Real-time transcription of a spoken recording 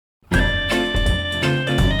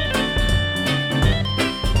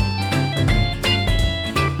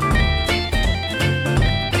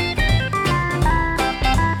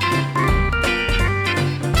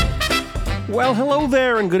Well, hello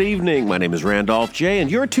there and good evening. My name is Randolph J.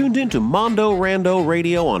 and you're tuned in to Mondo Rando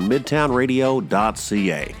Radio on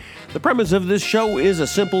midtownradio.ca. The premise of this show is a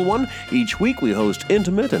simple one. Each week we host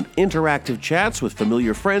intimate and interactive chats with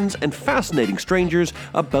familiar friends and fascinating strangers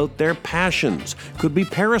about their passions. Could be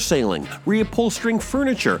parasailing, reupholstering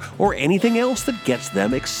furniture, or anything else that gets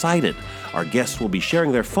them excited. Our guests will be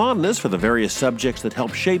sharing their fondness for the various subjects that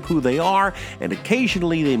help shape who they are, and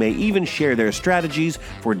occasionally they may even share their strategies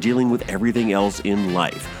for dealing with everything else in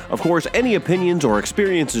life. Of course, any opinions or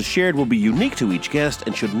experiences shared will be unique to each guest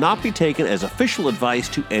and should not be taken as official advice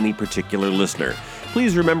to any particular listener.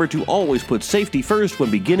 Please remember to always put safety first when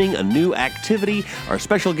beginning a new activity. Our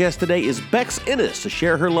special guest today is BEX INNES to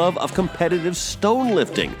share her love of competitive stone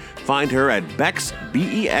lifting. Find her at BEX,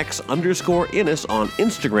 BEX_Innes on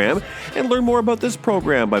Instagram, and learn more about this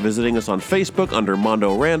program by visiting us on Facebook under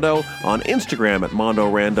Mondo Rando, on Instagram at Mondo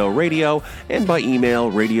Rando Radio, and by email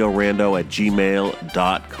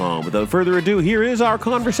radiorando@gmail.com. Without further ado, here is our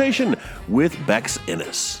conversation with BEX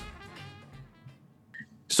INNES.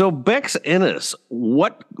 So BEX INNES,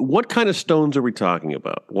 what kind of stones are we talking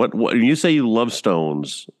about? What you say you love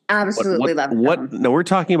stones? Absolutely love stones. No, we're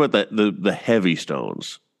talking about the heavy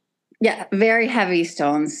stones. Yeah, very heavy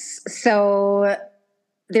stones. So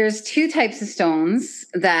there's two types of stones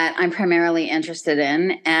that I'm primarily interested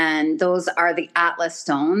in, and those are the Atlas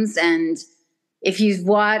stones. And if you've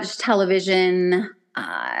watched television,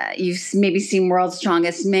 you've maybe seen World's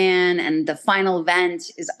Strongest Man, and the final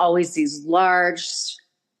event is always these large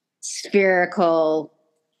spherical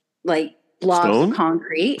like blobs of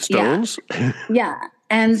concrete. Stones? Yeah.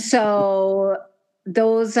 And so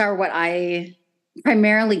those are what I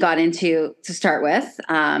primarily got into to start with.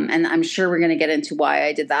 And I'm sure we're going to get into why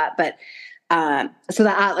I did that. But so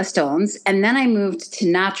the Atlas stones. And then I moved to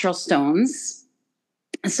natural stones.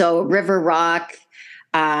 So river rock,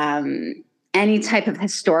 any type of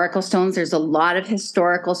historical stones. There's a lot of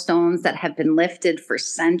historical stones that have been lifted for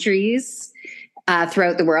centuries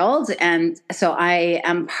throughout the world. And so I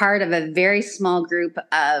am part of a very small group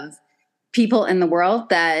of people in the world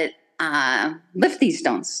that lift these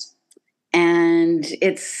stones. And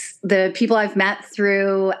it's the people I've met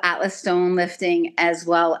through Atlas stone lifting as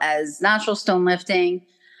well as natural stone lifting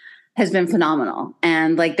has been phenomenal.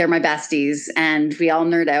 And like, they're my besties, and we all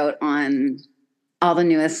nerd out on all the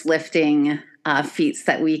newest lifting feats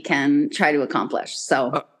that we can try to accomplish.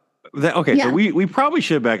 So so we probably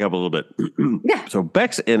should back up a little bit. Yeah. So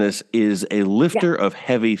BEX INNES is a lifter of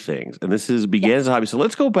heavy things, and this began as a hobby. So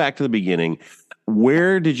let's go back to the beginning.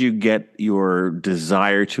 Where did you get your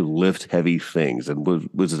desire to lift heavy things? And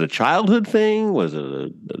was it a childhood thing? Was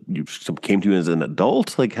it you came to you as an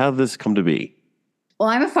adult? Like, how did this come to be? Well,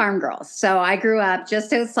 I'm a farm girl, so I grew up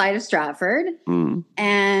just outside of Stratford,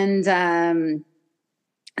 and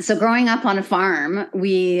so growing up on a farm,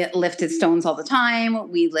 we lifted stones all the time.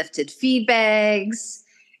 We lifted feed bags,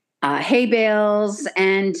 hay bales.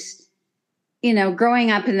 And, growing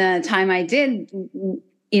up in the time I did,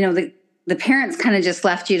 the parents kind of just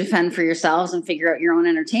left you to fend for yourselves and figure out your own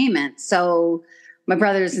entertainment. So my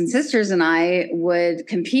brothers and sisters and I would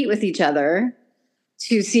compete with each other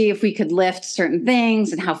to see if we could lift certain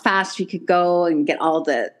things and how fast we could go and get all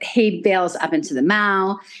the hay bales up into the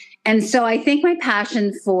mow. And so I think my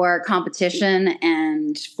passion for competition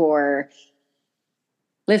and for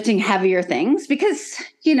lifting heavier things, because,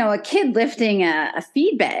 a kid lifting a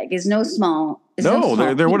feed bag is no small.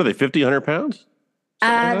 They're what are they, 50, 100 pounds?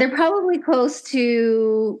 They're probably close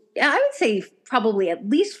to, I would say probably at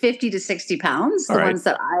least 50 to 60 pounds, the ones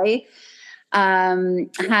that I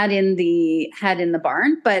had in the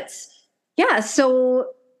barn. But yeah,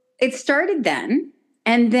 so it started then.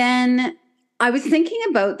 And then I was thinking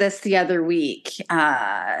about this the other week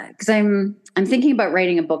because I'm thinking about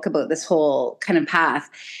writing a book about this whole kind of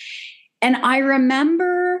path. And I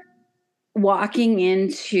remember walking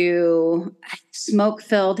into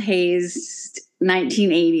smoke-filled, hazed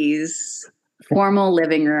 1980s formal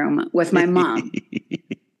living room with my mom.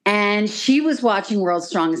 And she was watching World's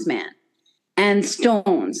Strongest Man. And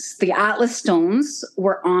stones, the Atlas stones,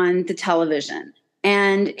 were on the television.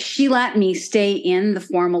 And she let me stay in the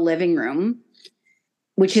formal living room,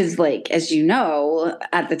 which is like, as you know,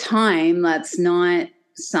 at the time, that's not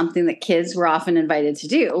something that kids were often invited to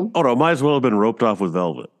do. Oh, no, might as well have been roped off with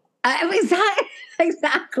velvet.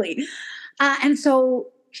 Exactly. And so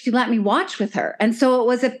she let me watch with her. And so it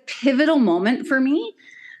was a pivotal moment for me.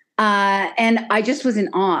 And I just was in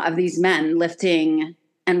awe of these men lifting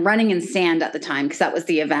and running in sand at the time, because that was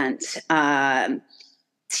the event,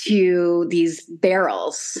 to these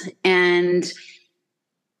barrels. And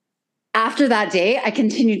after that day, I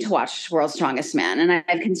continued to watch World's Strongest Man, and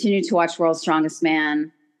I've continued to watch World's Strongest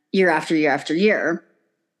Man year after year after year.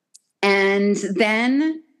 And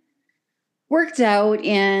then worked out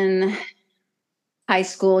in high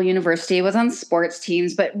school, university, was on sports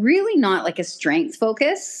teams, but really not like a strength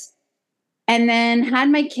focus. And then had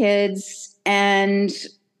my kids and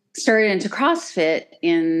started into CrossFit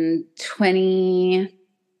in 2012.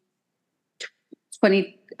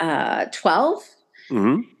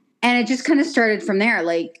 Mm-hmm. And it just kind of started from there.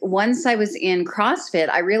 Like once I was in CrossFit,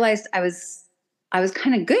 I realized I was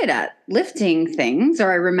kind of good at lifting things,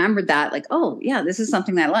 or I remembered that like, oh yeah, this is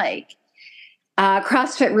something I like.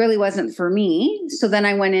 CrossFit really wasn't for me. So then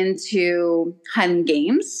I went into Highland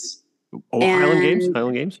Games. Oh,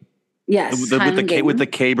 Highland Games? Yes. With the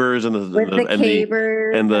cabers and the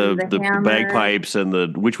bagpipes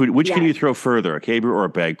and which can you throw further, a caber or a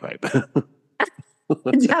bagpipe?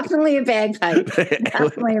 Definitely a bagpipe.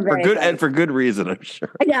 Definitely a bagpipe. For good reason, I'm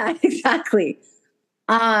sure. Yeah, exactly.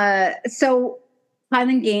 So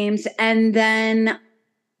Highland Games, and then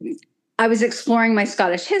I was exploring my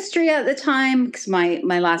Scottish history at the time because my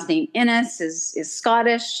last name Innes is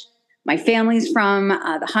Scottish. My family's from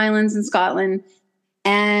the Highlands in Scotland,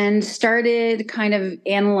 and started kind of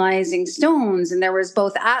analyzing stones. And there was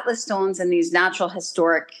both Atlas stones and these natural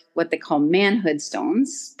historic, what they call manhood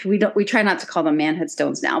stones. We try not to call them manhood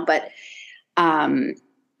stones now, but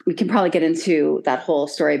we can probably get into that whole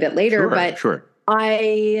story a bit later. Sure.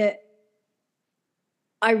 I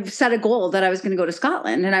set a goal that I was going to go to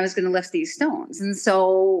Scotland and I was going to lift these stones. And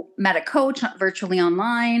so met a coach virtually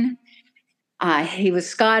online. He was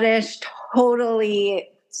Scottish, totally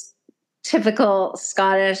typical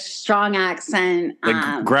Scottish, strong accent.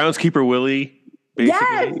 Like groundskeeper Willie, basically.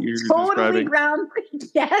 Yes, totally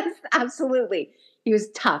Yes, absolutely. He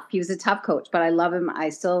was tough. He was a tough coach, but I love him. I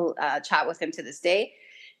still chat with him to this day.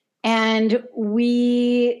 And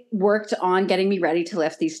we worked on getting me ready to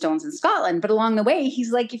lift these stones in Scotland. But along the way,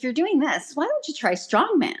 he's like, if you're doing this, why don't you try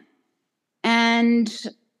strongman? And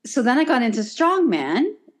so then I got into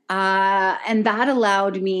strongman. And that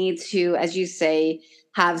allowed me to, as you say,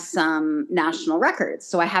 have some national records.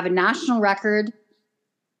 So I have a national record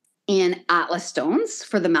in Atlas stones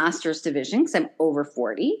for the Masters division because I'm over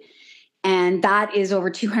 40. And that is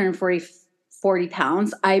over 240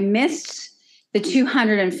 pounds. I missed the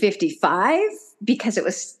 255 because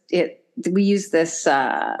we use this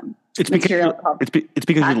material called... It's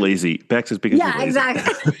because you're lazy. Bex is because you're lazy.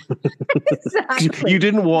 Exactly. Exactly. You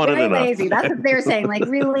didn't want Very it enough. lazy. That's what they're saying. Like,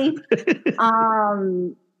 really?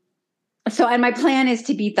 So, and my plan is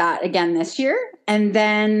to beat that again this year. And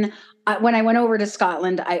then when I went over to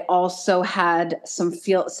Scotland, I also had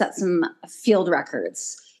set some field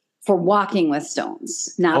records for walking with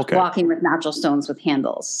stones, walking with natural stones with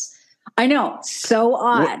handles. I know, so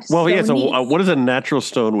odd. Well, yeah. So, what is a natural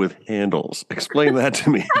stone with handles? Explain that to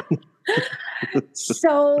me.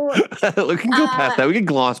 So we can go past that. We can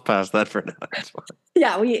gloss past that for now.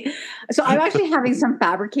 Yeah, So I'm actually having some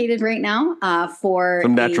fabricated right now for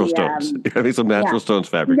some natural stones. You're having some natural stones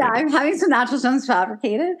fabricated. Yeah, I'm having some natural stones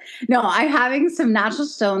fabricated. No, I'm having some natural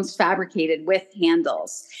stones fabricated with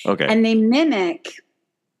handles. Okay, and they mimic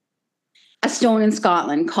a stone in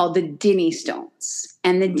Scotland called the Dinnie stones,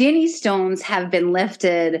 and the Dinnie stones have been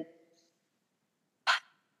lifted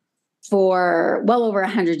for well over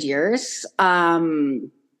 100 years.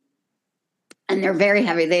 And they're very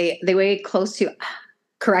heavy. They weigh close to,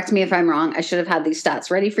 correct me if I'm wrong, I should have had these stats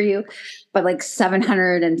ready for you, but like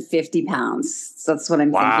 750 pounds. So that's what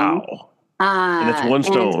I'm thinking. And it's one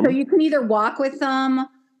stone. So you can either walk with them,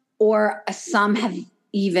 or some have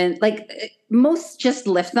even, like, most just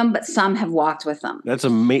lift them, but some have walked with them. That's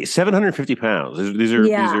amazing. 750 pounds. These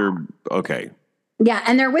are okay. Yeah,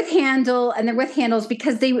 and they're with handles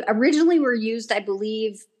because they originally were used, I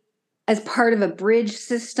believe, as part of a bridge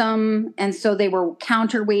system, and so they were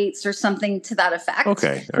counterweights or something to that effect.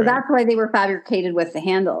 Okay, so that's why they were fabricated with the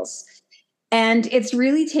handles. And it's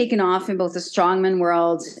really taken off in both the strongman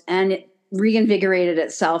world, and it reinvigorated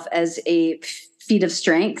itself as a feat of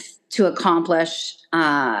strength to accomplish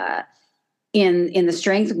in the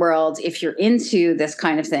strength world. If you're into this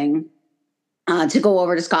kind of thing, to go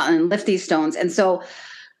over to Scotland and lift these stones. And so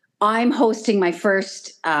I'm hosting my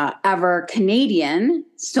first ever Canadian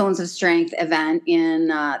Stones of Strength event in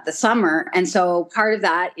the summer. And so part of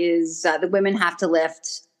that is the women have to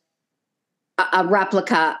lift a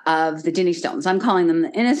replica of the Dinnie stones. I'm calling them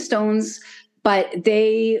the Innes stones, but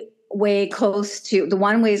they weigh the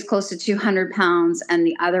one weighs close to 200 pounds and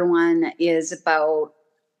the other one is about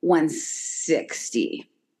 160.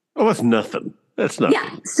 Oh, that's nothing. That's nothing. Yeah.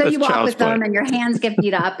 So That's you walk with play. them and your hands get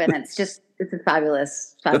beat up, and it's a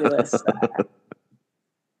fabulous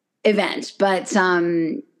event. But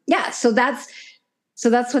yeah, so that's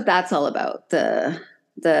what that's all about. The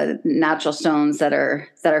natural stones that are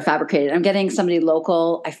fabricated. I'm getting somebody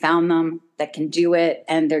local. I found them that can do it,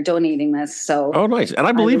 and they're donating this. So nice. And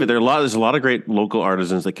I believe it. There's a lot of great local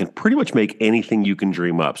artisans that can pretty much make anything you can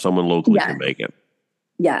dream up. Someone locally can make it.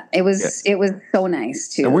 Yeah, it was so nice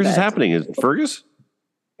too. And where's this happening? Is it Fergus?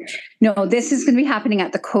 No, this is going to be happening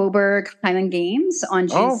at the Coburg Highland Games on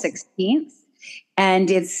June 16th.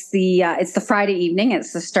 And it's the Friday evening.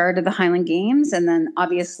 It's the start of the Highland Games. And then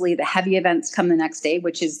obviously the heavy events come the next day,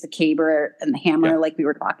 which is the caber and the hammer, like we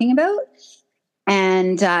were talking about.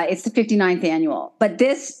 And it's the 59th annual. But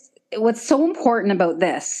what's so important about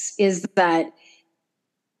this is that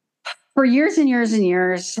for years and years and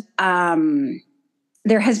years,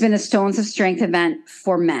 there has been a Stones of Strength event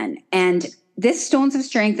for men. And this Stones of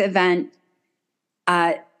Strength event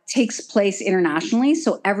takes place internationally.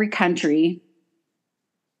 So every country,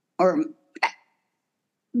 or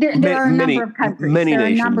there are a number of countries. There are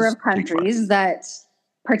a number of countries that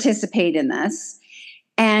participate in this.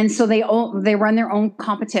 And so they run their own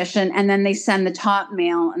competition, and then they send the top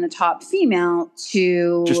male and the top female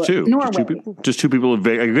to Norway. Just two people.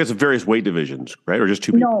 I guess various weight divisions, right? Or just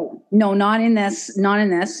two people? No, not in this. Not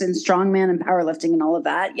in this. In strongman and powerlifting and all of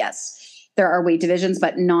that. Yes, there are weight divisions,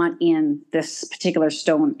 but not in this particular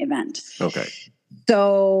stone event. Okay.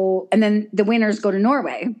 So, and then the winners go to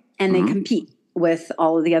Norway and they compete with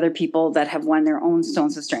all of the other people that have won their own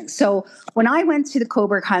Stones of Strength. So when I went to the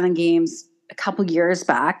Coburg Highland Games a couple years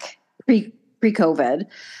back, pre-COVID,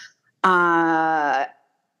 I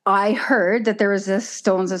heard that there was this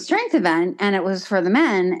Stones of Strength event and it was for the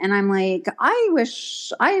men. And I'm like, I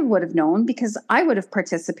wish I would have known, because I would have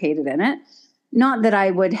participated in it. Not that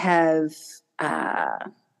I would have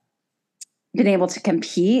been able to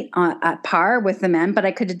compete at par with the men, but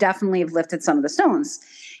I could definitely have lifted some of the stones.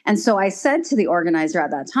 And so I said to the organizer at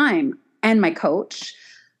that time and my coach,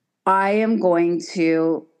 I am going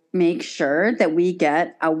to make sure that we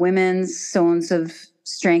get a women's Stones of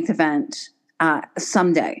Strength event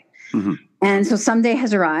someday. Mm-hmm. And so someday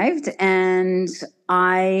has arrived, and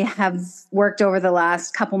I have worked over the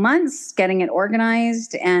last couple months getting it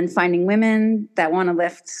organized and finding women that want to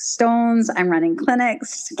lift stones. I'm running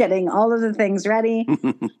clinics, getting all of the things ready.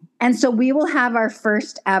 And so we will have our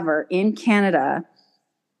first ever in Canada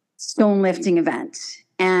stone lifting event,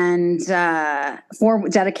 and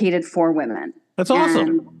dedicated for women. That's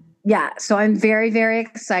awesome. And so I'm very, very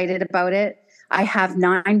excited about it. I have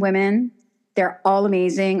 9 women. They're all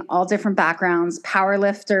amazing, all different backgrounds, power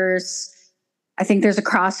lifters. I think there's a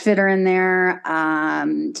CrossFitter in there,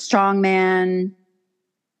 strongman.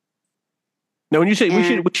 Now, when you say we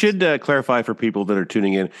should clarify for people that are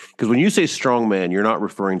tuning in, because when you say strongman, you're not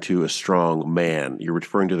referring to a strong man. You're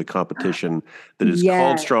referring to the competition that is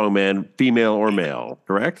called strongman, female or male.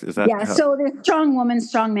 Correct? Is that so there's strong woman,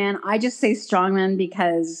 strong man. I just say strongman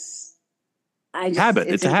because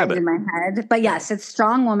it's a habit in my head. But yes, it's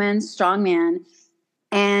strong woman, strong man,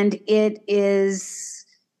 and it's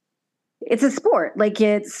a sport. Like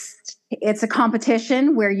it's a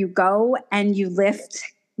competition where you go and you lift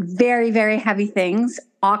very, very heavy things,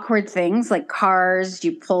 awkward things like cars,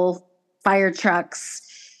 you pull fire trucks,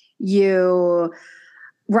 you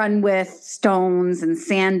run with stones and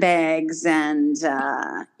sandbags, and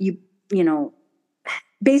you know,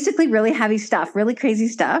 basically really heavy stuff, really crazy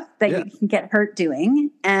stuff that you can get hurt doing,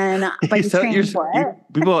 and but you train for it.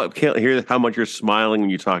 People can't hear how much you're smiling when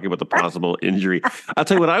you're talking about the possible injury. I'll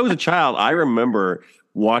tell you, when I was a child, I remember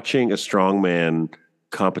watching a strongman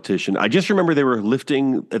competition. I just remember they were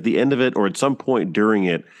lifting at the end of it, or at some point during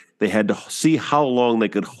it, they had to see how long they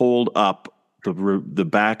could hold up the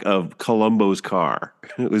back of Columbo's car.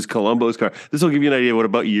 It was Columbo's car. This will give you an idea what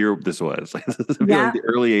about year this was. This would be like the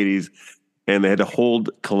early 80s. And they had to hold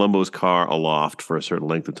Columbo's car aloft for a certain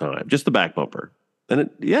length of time, just the back bumper. And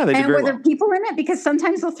they did very well. And were there people in it? Because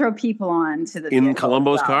sometimes they'll throw people on to the in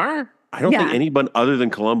Columbo's car. I don't think anyone other than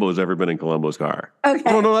Columbo has ever been in Columbo's car. Okay.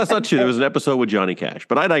 Oh no, that's not true. There was an episode with Johnny Cash,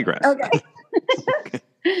 but I digress. Okay.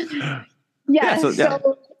 So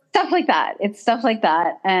stuff like that. It's stuff like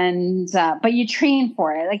that, and but you train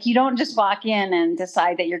for it. Like you don't just walk in and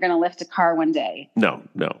decide that you're going to lift a car one day. No,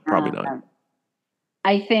 probably not.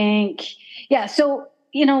 I think, so,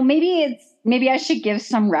 maybe I should give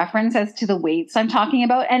some reference as to the weights I'm talking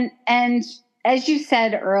about. And as you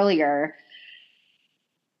said earlier,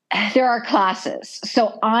 there are classes.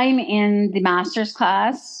 So I'm in the master's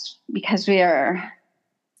class because we are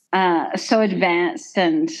so advanced,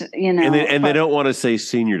 and and they don't want to say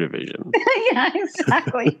senior division. Yeah,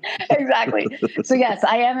 exactly. So yes,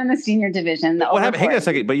 I am in the senior division. What happened? Hang on a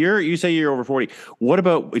second. But you say you're over 40. What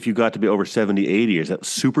about if you got to be over 70, 80? Is that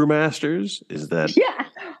Supermasters? Is that? Yeah.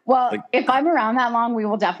 Well, if I'm around that long, we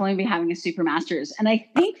will definitely be having a Supermasters. And I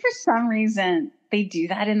think for some reason they do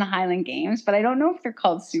that in the Highland Games, but I don't know if they're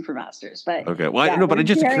called Supermasters. But okay. Well, I know, but it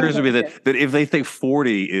just occurs to me that if they think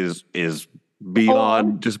 40 is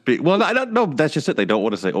beyond well, I don't know. That's just it. They don't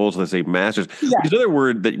want to say old, so they say masters. Yeah. Which is another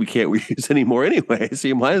word that we can't use anymore anyway. So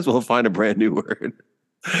you might as well find a brand new word.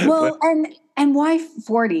 Well, and why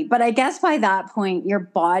 40? But I guess by that point, your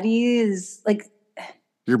body is like.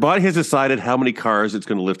 Your body has decided how many cars it's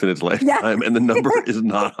going to lift in its lifetime, and the number is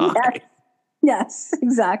not high. Yes,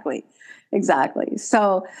 exactly.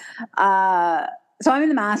 So, so I'm in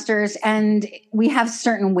the Masters, and we have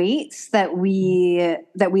certain weights that we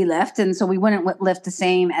lift, and so we wouldn't lift the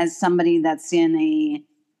same as somebody that's in a,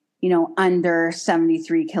 under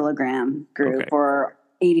 73 kilogram group or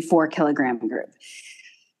 84 kilogram group.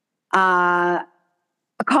 A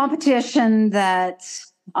competition that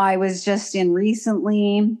I was just in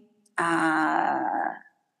recently,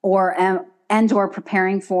 or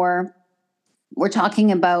preparing for. We're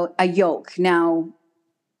talking about a yoke now.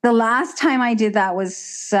 The last time I did that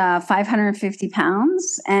was 550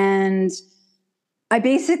 pounds, and I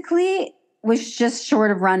basically was just short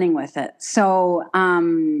of running with it. So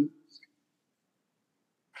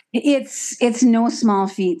it's no small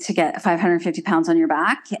feat to get 550 pounds on your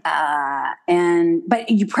back, but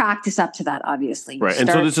you practice up to that, obviously. Right, and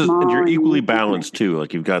so and you're equally balanced too.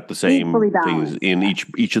 Like you've got the same things in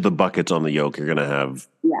each of the buckets on the yoke. You're going to have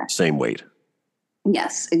same weight.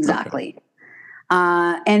 Yes, exactly.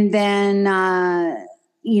 Okay. And then,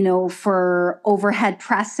 for overhead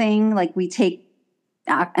pressing, like we take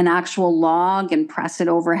an actual log and press it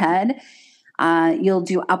overhead. You'll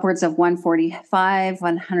do upwards of 145,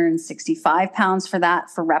 165 pounds for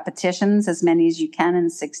that, for repetitions, as many as you can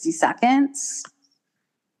in 60 seconds.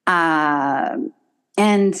 And,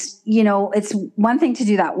 it's one thing to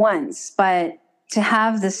do that once, but to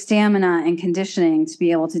have the stamina and conditioning to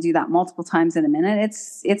be able to do that multiple times in a minute,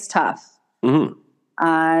 it's tough.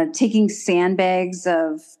 Mm-hmm. Taking sandbags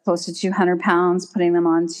of close to 200 pounds, putting them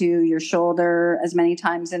onto your shoulder as many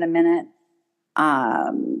times in a minute.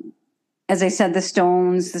 As I said, the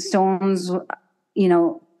stones,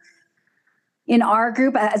 in our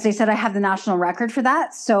group, as I said, I have the national record for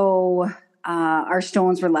that. So our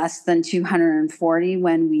stones were less than 240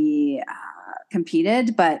 when we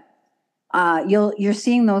competed, but you're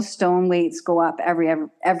seeing those stone weights go up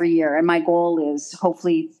every year. And my goal is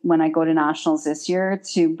hopefully when I go to nationals this year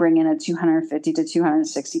to bring in a 250 to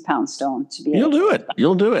 260 pound stone to be able to.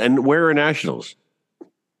 You'll do it. And where are nationals?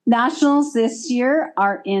 Nationals this year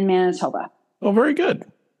are in Manitoba. Oh, very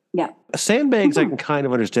good. Yeah. Sandbags I can kind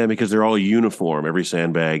of understand because they're all uniform. Every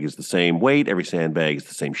sandbag is the same weight. Every sandbag is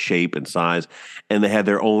the same shape and size. And they have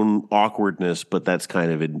their own awkwardness, but that's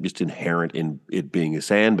kind of just inherent in it being a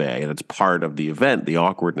sandbag. And it's part of the event, the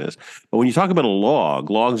awkwardness. But when you talk about a log,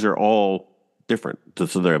 logs are all different.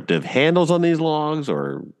 So they have handles on these logs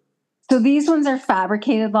or... So these ones are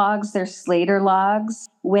fabricated logs. They're Slater logs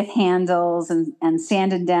with handles and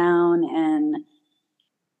sanded down, and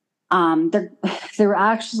they're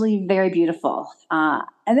actually very beautiful. And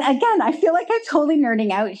again, I feel like I'm totally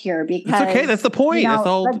nerding out here because it's okay. That's the point. That's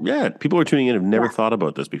all. People are tuning in have never thought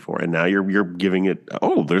about this before, and now you're giving it.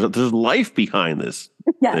 Oh, there's life behind this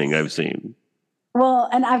thing I've seen. Well,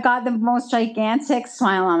 and I've got the most gigantic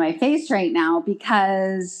smile on my face right now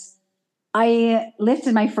because I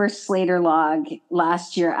lifted my first Slater log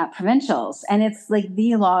last year at provincials, and it's like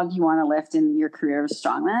the log you want to lift in your career as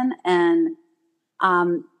strongman. And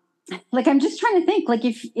like I'm just trying to think, like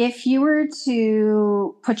if you were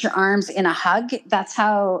to put your arms in a hug, that's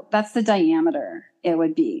the diameter it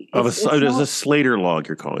would be. It's a Slater log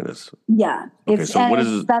you're calling this? Yeah. Okay, so what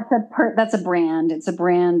is that's a brand. It's a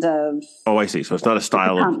brand of. Oh, I see. So it's not a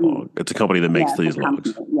style of log. It's a company that makes these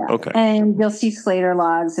logs. Yeah. Okay. And you'll see Slater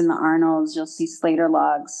logs in the Arnolds. You'll see Slater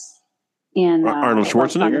logs in Arnold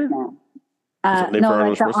Schwarzenegger. Arnold.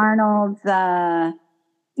 Arnold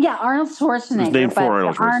Schwarzenegger. It's named for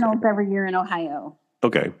Arnold Schwarzenegger. Arnold's every year in Ohio.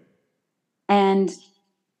 Okay. And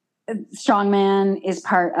Strongman is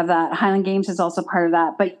part of that. Highland Games is also part of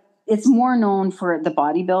that, but it's more known for the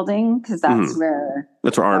bodybuilding because that's where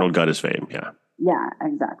Arnold got his fame. Yeah. Yeah,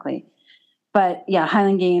 exactly. But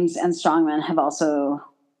Highland Games and Strongman have also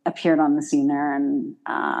appeared on the scene there, and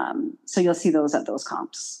so you'll see those at those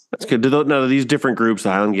comps. That's good. Now, these different groups,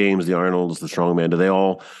 the Highland Games, the Arnolds, the Strongman, do they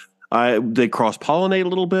all They cross-pollinate a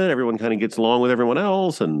little bit. Everyone kind of gets along with everyone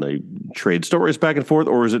else, and they trade stories back and forth,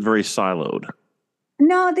 or is it very siloed?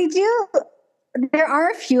 No, they do. There are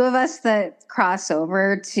a few of us that cross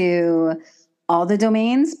over to all the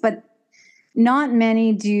domains, but not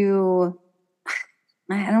many do.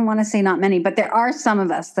 I don't want to say not many, but there are some of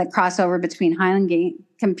us that cross over between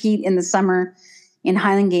compete in the summer in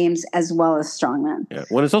Highland Games as well as Strongman. Yeah.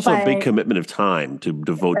 When it's also a big commitment of time to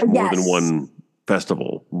devote to more than one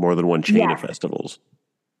festival, more than one chain of festivals.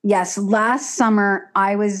 Yes. Last summer,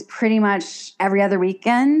 I was pretty much every other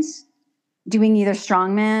weekend doing either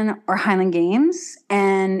Strongman or Highland Games.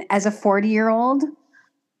 And as a 40-year-old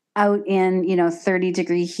out in,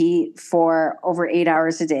 30-degree heat for over 8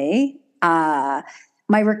 hours a day,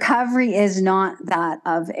 my recovery is not that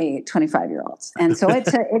of a 25-year-old. And so it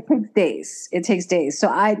takes days. It takes days. So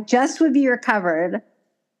I just would be recovered,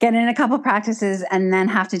 get in a couple practices, and then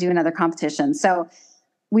have to do another competition. So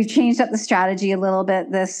we've changed up the strategy a little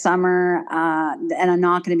bit this summer, and I'm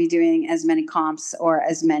not going to be doing as many comps or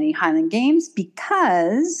as many Highland Games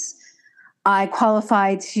because I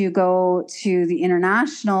qualified to go to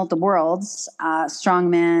the World's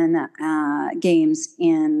Strongman Games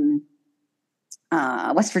in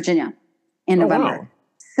West Virginia in November. Wow.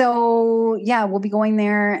 So yeah, we'll be going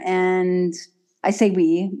there, and I say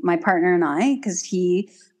we, my partner and I, because he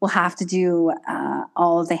will have to do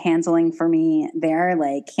all of the handling for me there,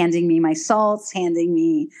 like handing me my salts, handing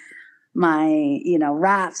me my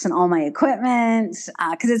wraps and all my equipment,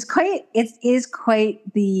 because it is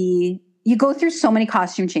quite the. You go through so many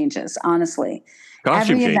costume changes, honestly.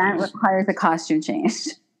 Every event requires a costume change.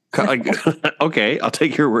 Okay, I'll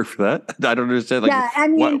take your word for that. I don't understand.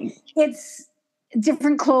 It's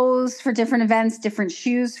different clothes for different events, different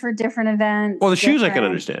shoes for different events. Well, the shoes I can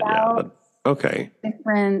understand, belts, okay.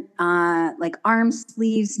 Different, like arm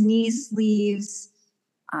sleeves, knee sleeves,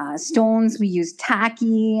 stones. We use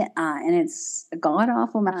tacky, and it's a god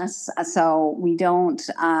awful mess. So we don't.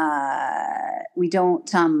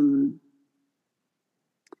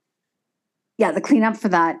 The cleanup for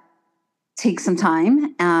that takes some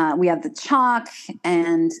time. We have the chalk,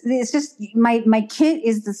 and it's just my kit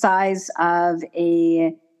is the size of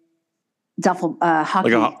a duffel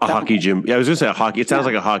hockey. Like a hockey gym. Yeah, I was going to say a hockey. It sounds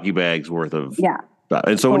like a hockey bag's worth of. Yeah.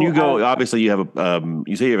 And so when you go, obviously you have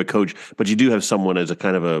you say you have a coach, but you do have someone as a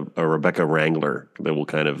kind of a Rebecca Wrangler that will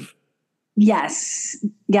kind of. Yes.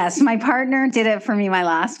 My partner did it for me. My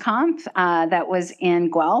last comp that was in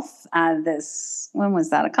Guelph. When was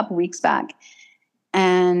that? A couple weeks back.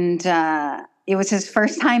 And it was his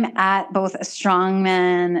first time at both a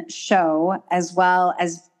Strongman show as well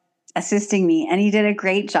as assisting me. And he did a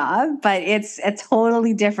great job, but it's a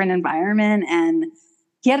totally different environment. And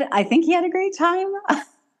I think he had a great time.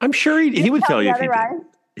 I'm sure he would tell you if he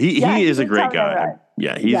did. He is a great guy.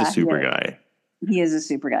 Yeah, he's a super guy. He is a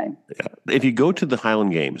super guy. Yeah. If you go to the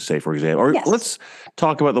Highland Games, say, for example, or let's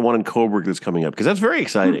talk about the one in Coburg that's coming up, because that's very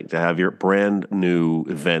exciting to have your brand new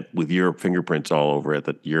event with your fingerprints all over it,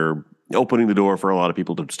 that you're opening the door for a lot of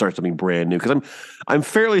people to start something brand new. Because I'm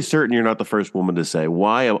fairly certain you're not the first woman to say,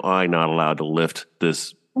 why am I not allowed to lift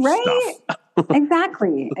this stuff?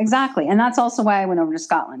 Exactly. And that's also why I went over to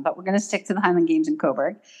Scotland. But we're going to stick to the Highland Games in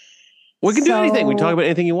Coburg. We can do anything. We can talk about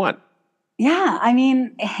anything you want. Yeah, I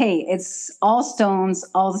mean, hey, it's all stones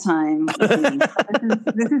all the time.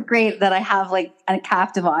 This is great that I have like a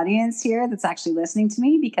captive audience here that's actually listening to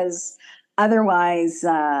me, because otherwise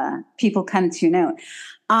people kind of tune out.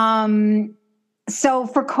 So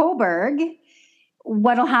for Coburg,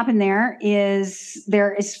 what'll happen there is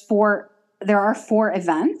there are 4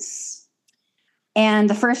 events. And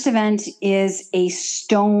the first event is a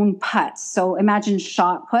stone putt. So imagine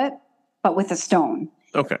shot put, but with a stone.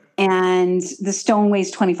 Okay. And the stone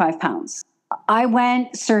weighs 25 pounds. I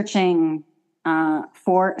went searching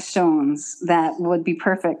for stones that would be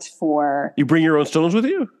perfect for... You bring your own stones with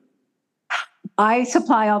you? I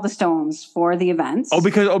supply all the stones for the events. Oh,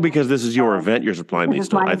 because this is your event, you're supplying these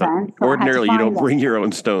stones. I thought ordinarily you don't bring your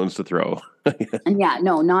own stones to throw. And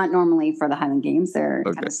no, not normally for the Highland Games. They're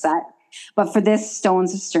kind of set. But for this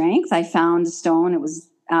Stones of Strength, I found a stone. It was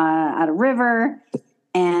at a river.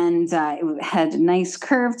 And it had a nice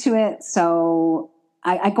curve to it. So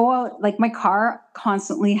I go out, like my car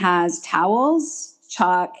constantly has towels,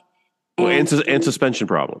 chalk, and suspension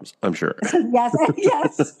problems, I'm sure.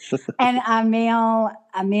 yes. And a male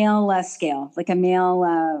scale, like a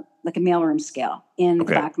mailroom scale in the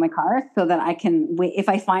back of my car, so that I can, if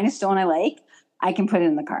I find a stone I like, I can put it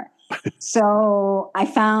in the car. So I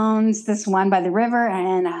found this one by the river,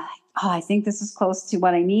 and I think this is close to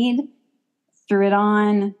what I need. Threw it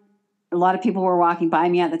on. A lot of people were walking by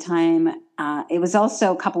me at the time. it was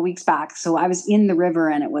also a couple weeks back. So I was in the river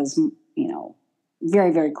and it was,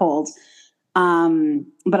 very, very cold.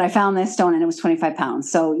 But I found this stone and it was 25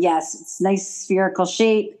 pounds. So yes, it's nice spherical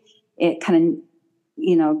shape. It kind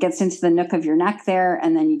of, gets into the nook of your neck there.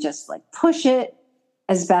 And then you just like push it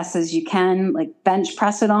as best as you can, like bench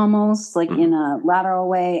press it almost like in a lateral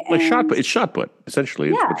way. Like shot put. It's shot put. Essentially,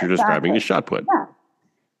 it's what you're describing is shot put. Yeah.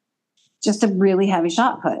 Just a really heavy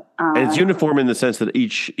shot put. And it's uniform in the sense that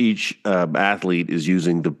each athlete is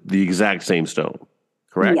using the exact same stone.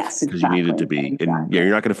 Correct? Yes, exactly. Because you need it to be. Exactly. And you're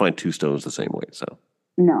not going to find two stones the same way. So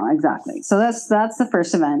no, exactly. So that's the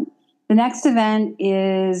first event. The next event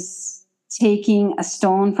is taking a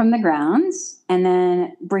stone from the ground and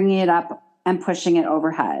then bringing it up and pushing it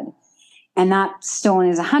overhead. And that stone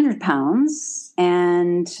is 100 pounds.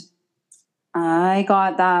 And I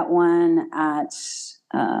got that one at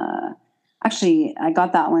I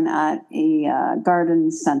got that one at a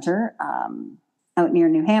garden center out near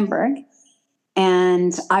New Hamburg.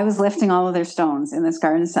 And I was lifting all of their stones in this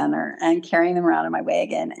garden center and carrying them around in my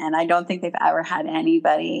wagon. And I don't think they've ever had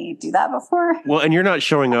anybody do that before. Well, and you're not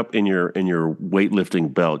showing up in your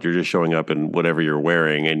weightlifting belt. You're just showing up in whatever you're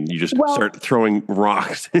wearing, and you just start throwing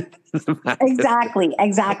rocks. Exactly.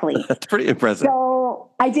 That's pretty impressive. So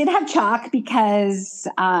I did have chalk because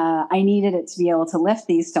I needed it to be able to lift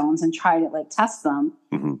these stones and try to test them.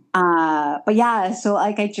 Mm-hmm. But yeah, so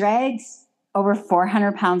I dragged over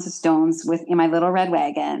 400 pounds of stones in my little red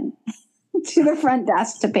wagon to the front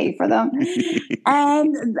desk to pay for them.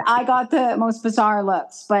 And I got the most bizarre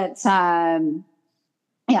looks, but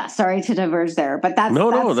yeah, sorry to diverge there, but that's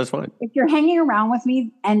fine. If you're hanging around with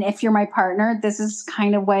me and if you're my partner, this is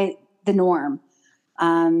kind of the norm.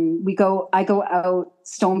 I go out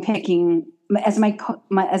stone picking as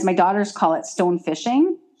my daughters call it, stone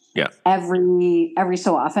fishing. Yeah. Every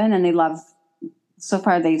so often. And so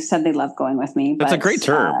far they've said they love going with me. That's a great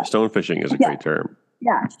term. Stone fishing is a great term.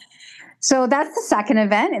 Yeah. So that's the second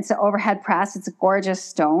event. It's an overhead press. It's a gorgeous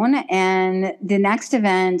stone. And the next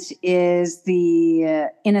event is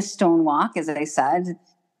the Innes stone walk, as I said.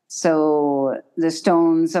 So the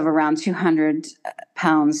stones of around 200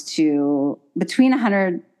 pounds to between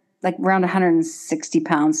 100, around 160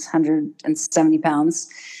 pounds, 170 pounds,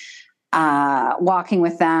 walking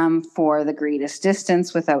with them for the greatest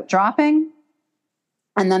distance without dropping.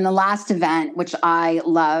 And then the last event, which I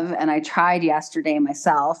love, and I tried yesterday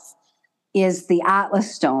myself, is the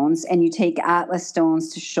Atlas stones. And you take Atlas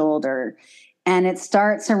stones to shoulder. And it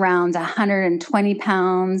starts around 120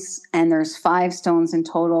 pounds, and there's 5 stones in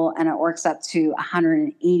total, and it works up to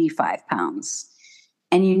 185 pounds.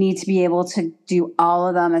 And you need to be able to do all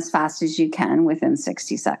of them as fast as you can within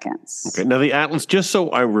 60 seconds. Okay. Now the Atlas, just so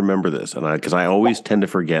I remember this, and because I always tend to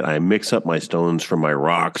forget, I mix up my stones from my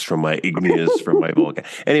rocks, from my igneous, from my volcanic.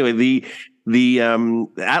 Anyway, the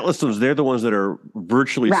Atlas stones, they're the ones that are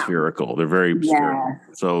virtually spherical. They're very spherical.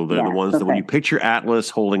 So they're the ones that when you picture Atlas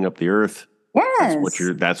holding up the earth, that's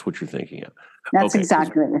what you're thinking of. That's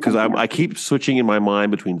exactly what because I keep switching in my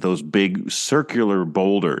mind between those big circular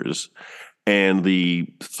boulders and the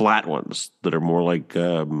flat ones that are more like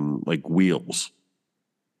wheels.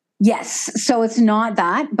 Yes. So it's not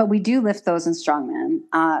that, but we do lift those in strongman,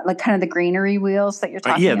 like kind of the granary wheels that you're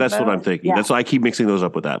talking about. Yeah, that's what I'm thinking. Yeah. That's why I keep mixing those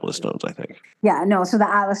up with Atlas stones, I think. Yeah, no. So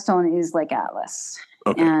the Atlas stone is like Atlas.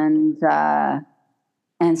 Okay.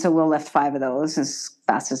 And so we'll lift 5 of those as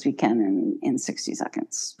fast as we can in 60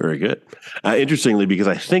 seconds. Very good. Interestingly, because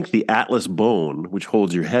I think the Atlas bone, which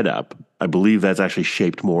holds your head up, I believe that's actually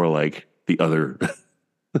shaped more like the other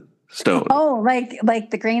stone. Oh,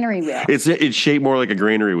 like the granary wheel. It's shaped more like a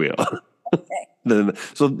granary wheel. Okay.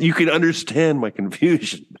 So you can understand my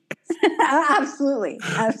confusion. Absolutely.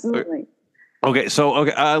 Okay, so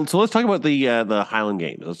let's talk about the Highland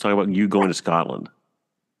Games. Let's talk about you going to Scotland.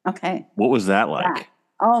 Okay. What was that like? Yeah.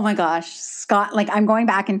 Oh my gosh, I'm going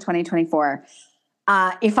back in 2024.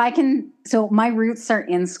 If I can, so my roots are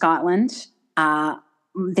in Scotland.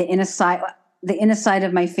 The inner side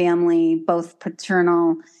of my family, both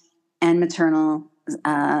paternal and maternal,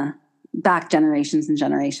 back generations and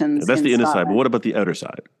generations. That's the inner side, but what about the outer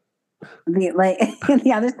side?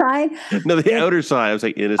 The other side? No, the outer side. I was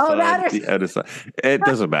like inner side, the outer side. It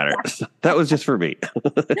doesn't matter. That was just for me.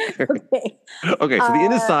 Okay. Okay, so the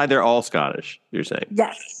inner side, they're all Scottish, you're saying?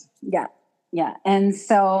 Yes. Yeah. And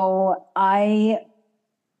so my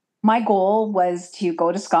goal was to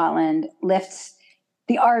go to Scotland, lift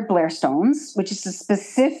the Ardblair stones, which is a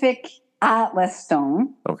specific Atlas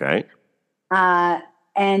stone. Okay.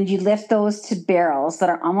 And you lift those to barrels that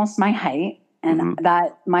are almost my height. And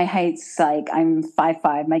that my height's I'm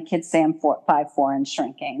 5'5". My kids say I'm 5'4" and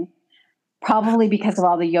shrinking. probably because of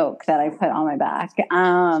all the yoke that I put on my back.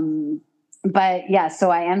 But yeah, so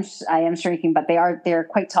I am shrinking, but they're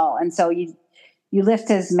quite tall. And so you lift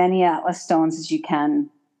as many Atlas stones as you can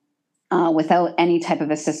without any type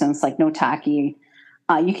of assistance, like no tacky.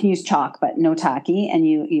 You can use chalk, but no tacky, and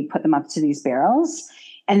you put them up to these barrels.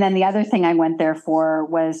 And then the other thing I went there for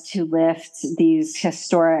was to lift these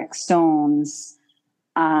historic stones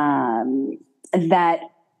that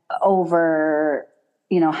over,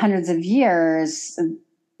 hundreds of years,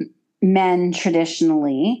 men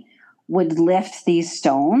traditionally would lift these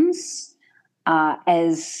stones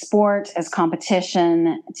as sport, as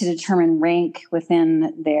competition, to determine rank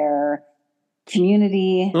within their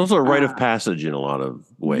community. Also a rite of passage in a lot of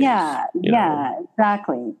ways. Yeah,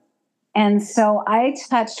 exactly. And so I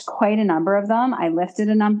touched quite a number of them. I lifted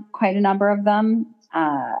quite a number of them.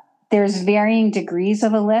 There's varying degrees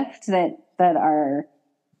of a lift that are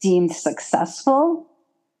deemed successful.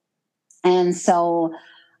 And so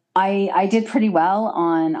I did pretty well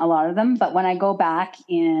on a lot of them. But when I go back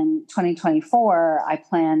in 2024, I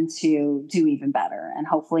plan to do even better and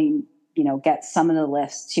hopefully, get some of the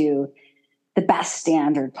lifts to the best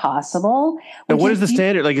standard possible. And what is the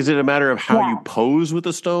standard? Like, is it a matter of how you pose with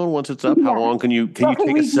the stone once it's up? How long can you take a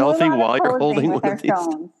selfie while you're holding one of these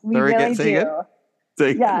stones? We really do.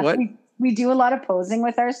 What? We do a lot of posing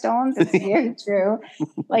with our stones. It's very true.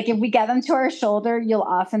 Like if we get them to our shoulder, you'll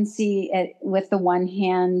often see it with the one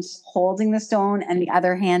hand holding the stone and the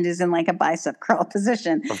other hand is in like a bicep curl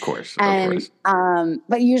position. Of course.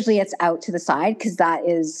 But usually it's out to the side because that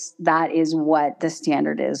is what the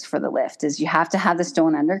standard is for the lift. Is you have to have the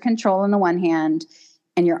stone under control in the one hand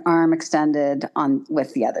and your arm extended on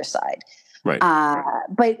with the other side. Right.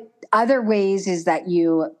 But other ways is that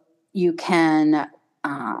you can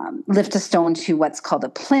lift a stone to what's called a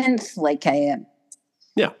plinth, like a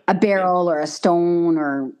barrel or a stone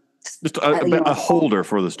or just a holder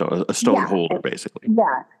for the stone, a stone holder, basically.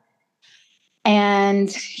 Yeah.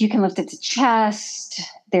 And you can lift it to chest.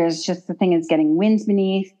 There's just the thing is getting wind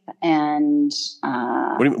beneath and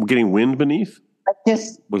what do you mean, getting wind beneath?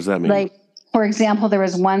 Just what does that mean? Like, for example, there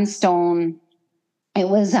was one stone, it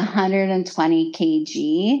was 120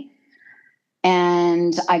 kg,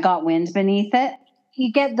 and I got wind beneath it.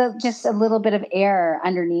 You get just a little bit of air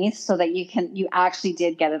underneath so that you actually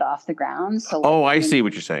did get it off the ground. So I see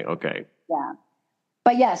what you're saying. Okay. Yeah.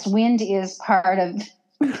 But yes, wind is part of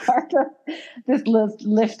this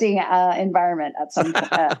lifting environment at some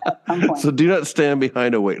point. So do not stand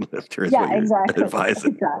behind a weightlifter. Exactly.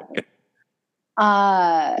 Advising. Exactly.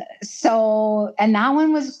 And that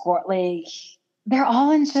one was like, they're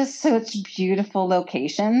all in just such beautiful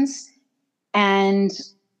locations. And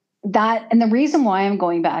the reason why I'm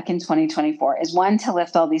going back in 2024 is one, to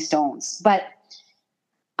lift all these stones. But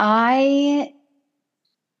when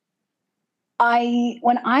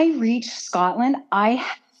I reached Scotland, I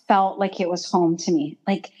felt like it was home to me.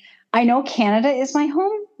 Like, I know Canada is my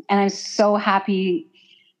home, and I'm so happy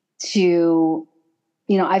to,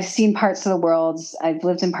 I've seen parts of the world. I've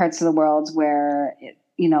lived in parts of the world where,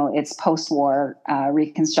 it's post-war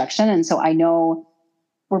reconstruction. And so I know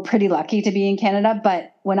we're pretty lucky to be in Canada.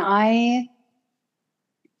 But when I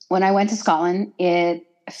went to Scotland, it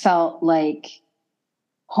felt like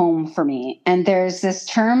home for me. And there's this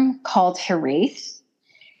term called hiraeth.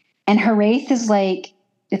 And hiraeth is like,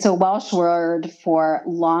 it's a Welsh word for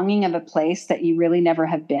longing of a place that you really never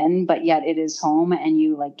have been, but yet it is home, and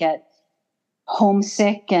you like get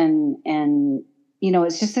homesick and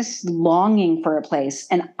it's just this longing for a place.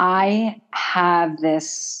 And I have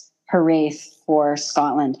this hiraeth for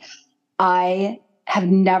Scotland. I have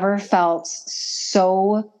never felt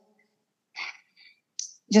so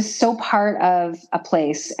part of a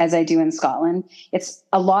place as I do in Scotland. It's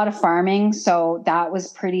a lot of farming, so that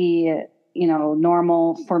was pretty,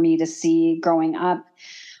 normal for me to see growing up.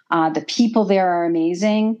 The people there are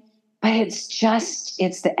amazing, but it's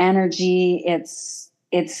the energy, it's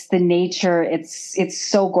the nature, it's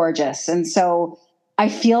so gorgeous. And so I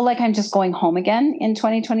feel like I'm just going home again in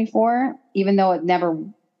 2024, even though it never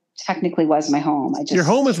technically was my home. Your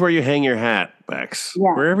home is where you hang your hat, Bex.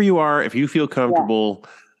 Yeah. Wherever you are, if you feel comfortable,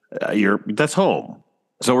 that's home.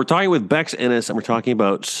 So we're talking with BEX INNES, and we're talking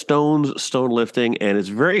about stone lifting, and it's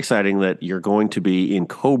very exciting that you're going to be in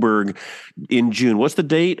Coburg in June. What's the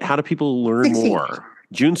date? How do people learn 16th. More?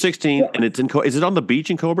 June 16th, and it's is it on the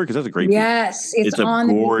beach in Coburg? Because that's a great beach. Yes, it's a on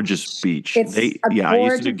gorgeous beach. It's a I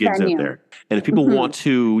used to do gigs venue. out there. And if people want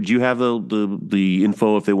to, do you have the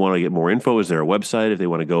info if they want to get more info? Is there a website if they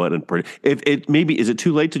want to go out and is it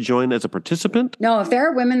too late to join as a participant? No, if there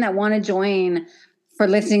are women that want to join for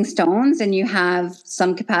lifting stones and you have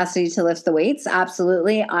some capacity to lift the weights,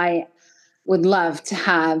 absolutely. would love to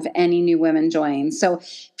have any new women join. So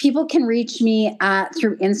people can reach me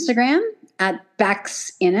through Instagram at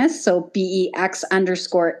BEX INNES, so BEX_INNES,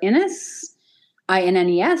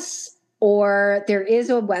 INNES. Or there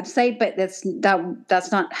is a website, but that's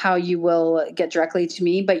not how you will get directly to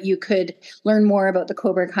me. But you could learn more about the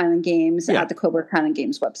Cobourg Highland Games at the Cobourg Highland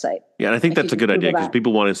Games website. Yeah, and I think that's a good idea because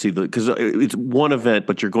people want to see because it's one event,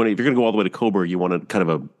 but if you're going to go all the way to Cobourg, you want kind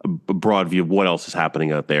of a broad view of what else is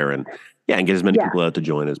happening out there, and and get as many people out to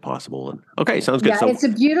join as possible. And okay, sounds good. Yeah, it's a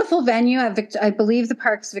beautiful venue. I believe the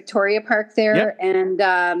park's Victoria Park there,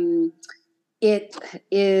 and it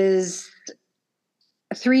is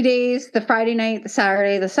 3 days, the Friday night, the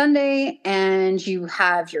Saturday, the Sunday, and you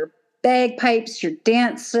have your bagpipes, your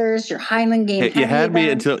dancers, your Highland Game. You had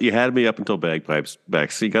me up until bagpipes,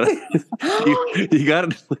 Bex. You got it.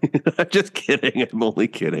 I'm just kidding. I'm only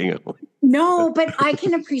kidding. No, but I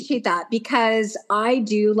can appreciate that because I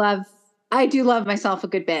do love myself a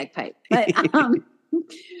good bagpipe.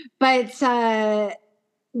 But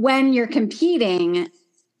when you're competing,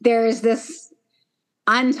 there's this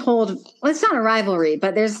untold, well, it's not a rivalry,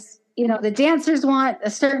 but there's, the dancers want a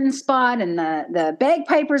certain spot and the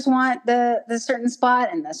bagpipers want the certain spot,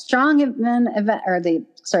 and the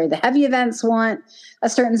the heavy events want a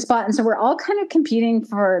certain spot. And so we're all kind of competing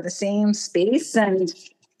for the same space.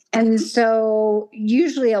 And so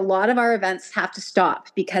usually a lot of our events have to stop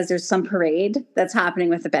because there's some parade that's happening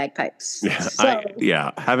with the bagpipes.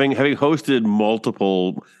 Having hosted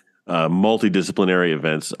multiple multidisciplinary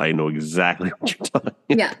events, I know exactly what you're talking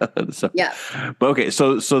about. But okay,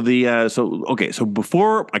 so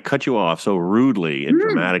before I cut you off so rudely and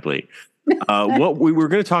dramatically, what we were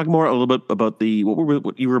going to talk more a little bit about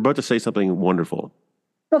what you were about to say something wonderful.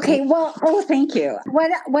 Okay, well, thank you.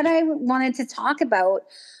 What I wanted to talk about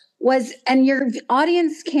was, and your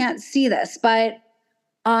audience can't see this, but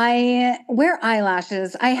I wear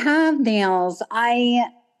eyelashes, I have nails,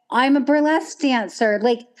 I'm a burlesque dancer.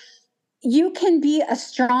 Like, you can be a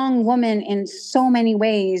strong woman in so many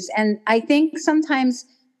ways. And I think sometimes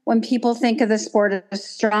when people think of the sport of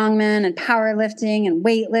strongman and powerlifting and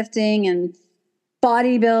weightlifting and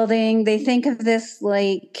bodybuilding, they think of this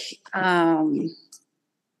like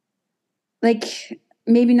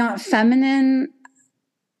maybe not feminine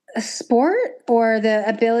sport or the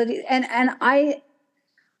ability. And I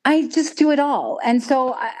just do it all. And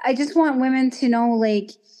so I just want women to know,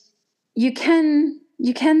 like, you can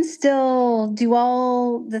still do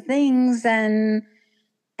all the things and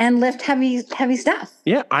lift heavy stuff.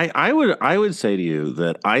 Yeah, I would say to you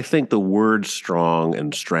that I think the word strong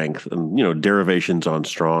and strength and derivations on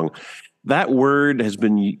strong, that word has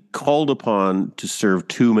been called upon to serve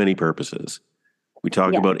too many purposes. We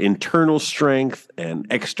talk about internal strength and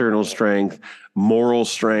external strength, moral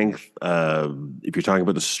strength. If you're talking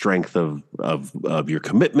about the strength of your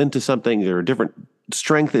commitment to something, there are different.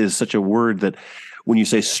 Strength is such a word that when you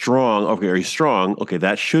say strong, okay, are you strong? Okay,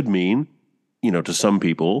 that should mean, to some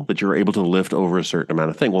people that you're able to lift over a certain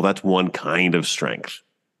amount of thing. Well, that's one kind of strength.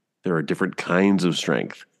 There are different kinds of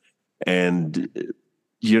strength. And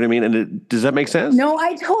you know what I mean? And does that make sense? No,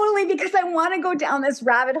 I totally, because I want to go down this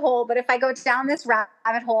rabbit hole. But if I go down this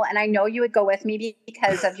rabbit hole, and I know you would go with me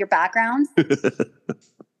because of your background,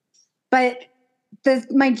 but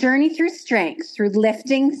my journey through strength, through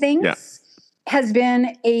lifting things, has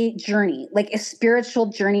been a journey, like a spiritual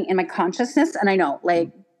journey in my consciousness. And I know,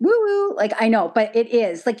 like, woo-woo, like, I know, but it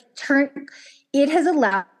is like, it has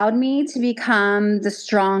allowed me to become the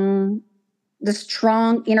strong,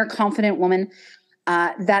 inner confident woman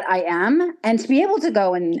that I am, and to be able to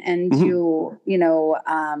go and do,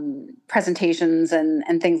 presentations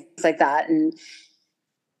and things like that,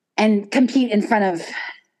 and compete in front of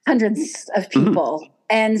hundreds of people.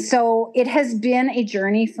 And so it has been a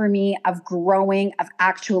journey for me of growing, of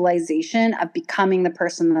actualization, of becoming the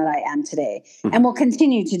person that I am today, and will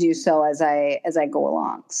continue to do so as I go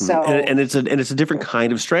along. So, and it's a different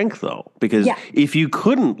kind of strength, though, because if you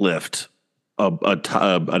couldn't lift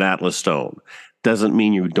an Atlas stone, doesn't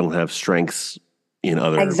mean you don't have strengths in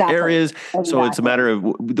other areas. So it's a matter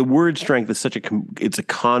of the word strength is it's a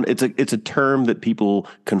term that people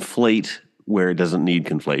conflate where it doesn't need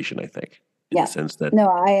conflation, I think. In the sense that, no,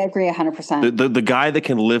 I agree 100%. The guy that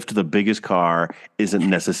can lift the biggest car isn't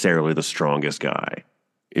necessarily the strongest guy.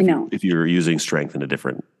 If you're using strength in a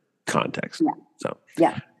different context. Yeah. So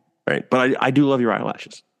right. But I do love your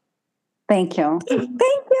eyelashes. Thank you. Thank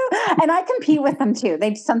you. And I compete with them too.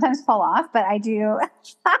 They sometimes fall off, but I do.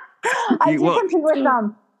 I do compete with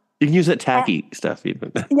them. You can use that tacky stuff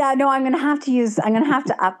even. Yeah, no, I'm going to have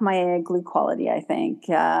to up my glue quality, I think.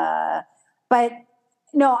 But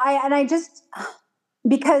no, I just,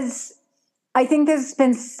 because I think there's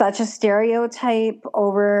been such a stereotype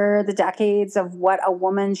over the decades of what a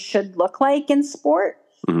woman should look like in sport.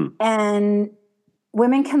 Mm-hmm. And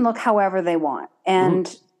women can look however they want.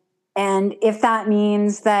 And if that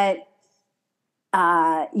means that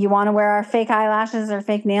you want to wear our fake eyelashes or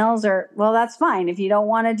fake nails, or, well, that's fine. If you don't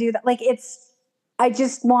want to do that, I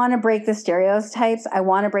just want to break the stereotypes. I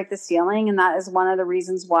want to break the ceiling. And that is one of the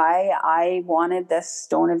reasons why I wanted this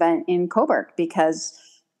stone event in Cobourg, because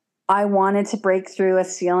I wanted to break through a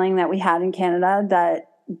ceiling that we had in Canada, that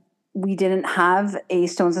we didn't have a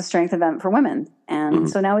Stones of Strength event for women. And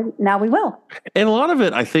so now we will. And a lot of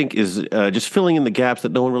it, I think, is just filling in the gaps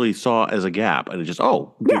that no one really saw as a gap. And it's just,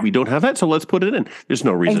 we don't have that, so let's put it in. There's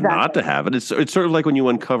no reason not to have it. It's sort of like when you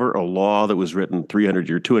uncover a law that was written 300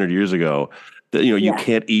 or 200 years ago, that, you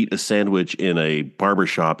can't eat a sandwich in a barber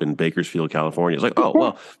shop in Bakersfield, California. It's like, oh,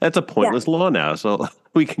 well, that's a pointless law now, so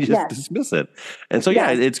we can just dismiss it. And so,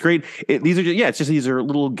 it's great. These are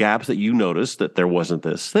little gaps that you noticed that there wasn't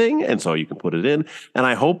this thing, and so you can put it in. And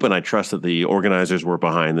I hope and I trust that the organizers were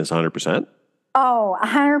behind this 100%. Oh,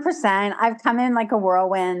 100%. I've come in like a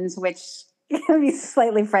whirlwind, which can be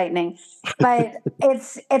slightly frightening, but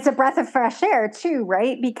it's a breath of fresh air too,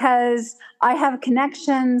 right? Because I have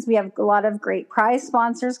connections. We have a lot of great prize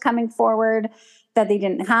sponsors coming forward that they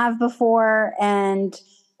didn't have before. And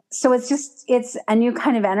so it's a new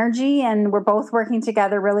kind of energy, and we're both working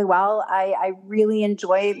together really well. I really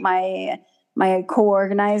enjoy my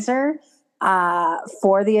co-organizer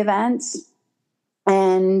for the event.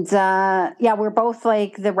 And we're both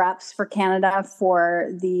like the reps for Canada for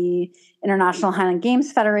the International Highland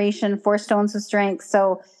Games Federation for Stones of Strength.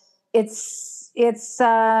 So it's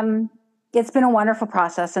been a wonderful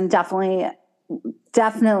process, and definitely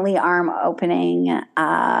arm opening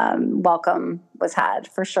welcome was had,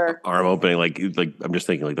 for sure. Arm opening, like I'm just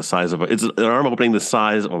thinking, like the size of it's an arm opening the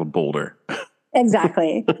size of a boulder.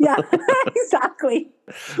 Exactly. Yeah. Exactly.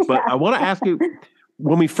 But I want to ask you,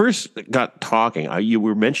 when we first got talking, you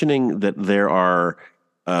were mentioning that there are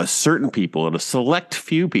certain people and a select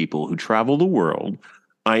few people who travel the world.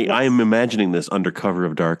 I am imagining this under cover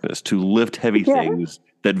of darkness to lift heavy things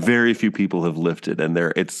that very few people have lifted. And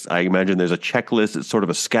I imagine there's a checklist. It's sort of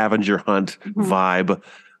a scavenger hunt vibe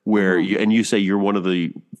where you say you're one of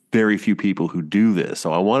the very few people who do this.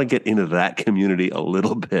 So I want to get into that community a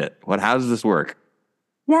little bit. How does this work?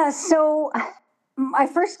 Yeah. So I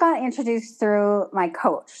first got introduced through my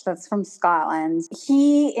coach that's from Scotland.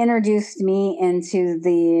 He introduced me into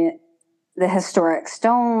the historic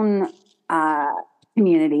stone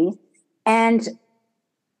community. And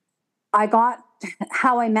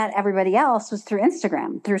how I met everybody else was through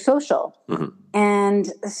Instagram, through social.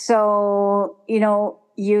 And so,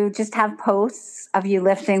 you just have posts of you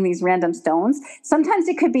lifting these random stones. Sometimes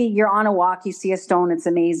it could be you're on a walk, you see a stone, it's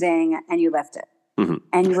amazing, and you lift it.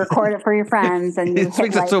 And you record it for your friends. And you it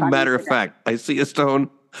makes it so matter of fact. I see a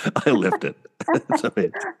stone, I lift it.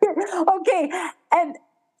 Okay. And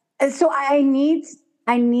so I need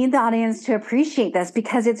the audience to appreciate this,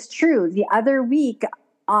 because it's true. The other week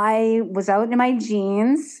I was out in my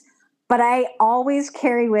jeans, but I always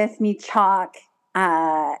carry with me chalk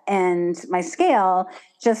and my scale,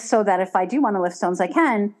 just so that if I do want to lift stones, I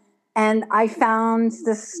can. And I found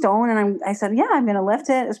this stone, and I said, I'm going to lift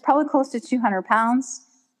it. It's probably close to 200 pounds.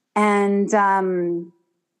 And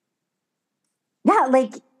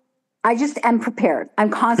I just am prepared. I'm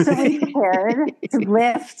constantly prepared to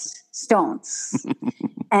lift stones.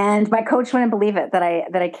 And my coach wouldn't believe it that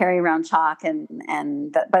I carry around chalk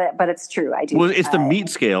but it's true. I do. Well, it's the meat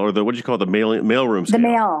scale, or what do you call it, the mailroom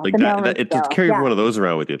scale? To carry one of those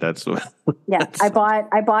around with you. That's I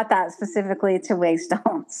bought that specifically to weigh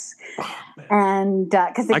stones. And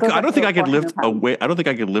because I don't think I could lift I don't think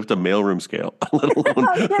I could lift a mailroom scale, let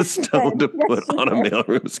alone a stone to put on a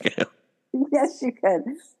mailroom scale. Yes, you could.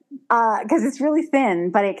 Because it's really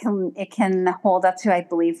thin, but it can hold up to, I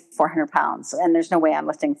believe, 400 pounds. And there's no way I'm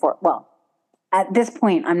lifting at this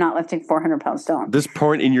point, I'm not lifting 400-pound stone. This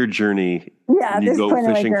point in your journey, you go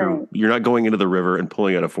fishing you're not going into the river and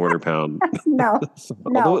pulling out a 400-pound. No.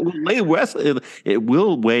 It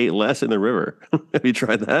will weigh less in the river. Have you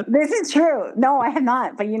tried that? This is true. No, I have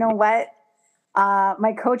not. But you know what?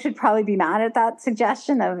 My coach would probably be mad at that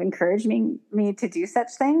suggestion of encouraging me to do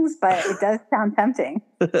such things, but it does sound tempting.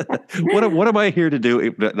 What am I here to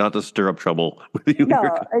do? Not to stir up trouble with you.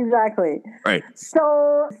 No, exactly. Right.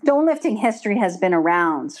 So stone lifting history has been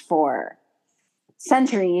around for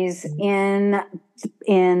centuries in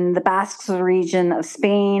the Basque region of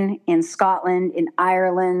Spain, in Scotland, in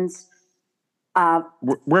Ireland.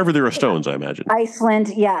 Wherever there are stones, I imagine. Iceland,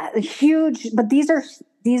 huge, but these are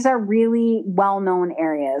these are really well-known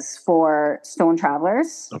areas for stone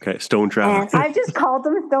travelers. Okay, stone travelers. And I've just called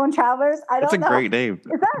them stone travelers. That's a great name.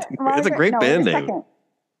 Is that Margaret? It's a great band name.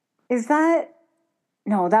 Is that?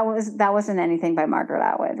 No, that wasn't anything by Margaret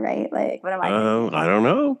Atwood, right? Like, what am I? I don't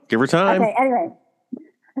know. Give her time. Okay. Anyway,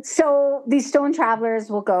 so these stone travelers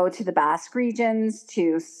will go to the Basque regions,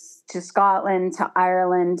 to Scotland, to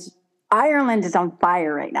Ireland. Ireland is on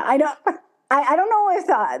fire right now. I don't know if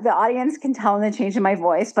the audience can tell in the change in my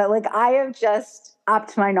voice, but like I have just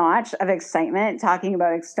upped my notch of excitement talking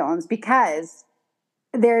about stones, because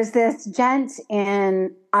there's this gent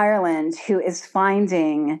in Ireland who is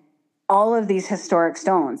finding all of these historic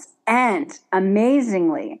stones. And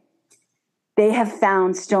amazingly, they have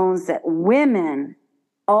found stones that women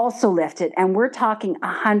also lifted. And we're talking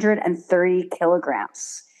 130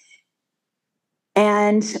 kilograms.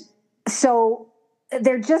 And so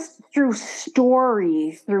they're just through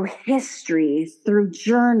story, through history, through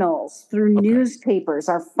journals, through newspapers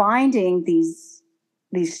are finding these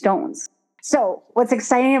stones. So what's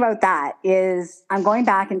exciting about that is I'm going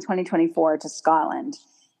back in 2024 to Scotland.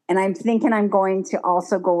 And I'm thinking I'm going to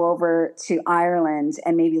also go over to Ireland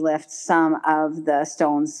and maybe lift some of the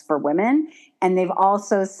stones for women. And they've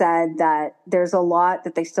also said that there's a lot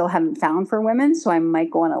that they still haven't found for women. So I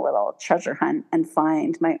might go on a little treasure hunt and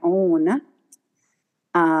find my own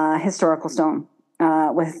historical stone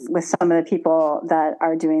with some of the people that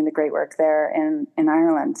are doing the great work there in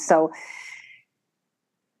Ireland. So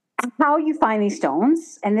how you find these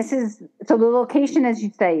stones, and so the location, as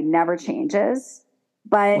you say, never changes.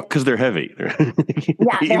 But because they're heavy.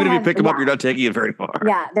 Even if you pick them up, you're not taking it very far.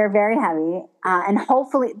 Yeah, they're very heavy. And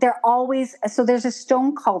hopefully they're always, so there's a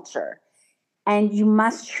stone culture, and you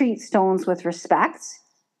must treat stones with respect.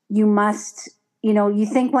 You must, you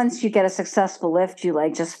think once you get a successful lift, you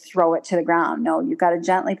like just throw it to the ground. No, you got to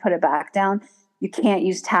gently put it back down. You can't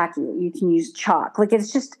use tacky. You can use chalk. Like,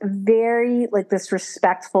 it's just very like this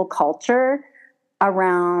respectful culture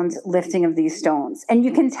around lifting of these stones. And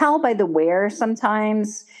you can tell by the wear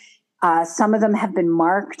sometimes. Some of them have been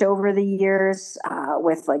marked over the years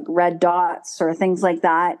with like red dots or things like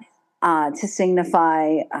that to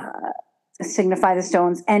signify the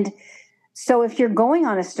stones. And so if you're going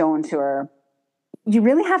on a stone tour, you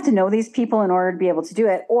really have to know these people in order to be able to do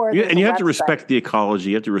it. And you have to respect the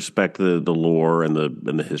ecology. You have to respect the lore and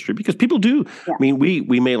the history, because people do. Yeah. I mean,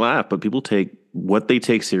 we may laugh, but people take what they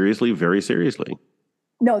take seriously very seriously.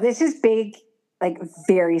 No, this is big, like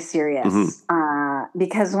very serious. Mm-hmm.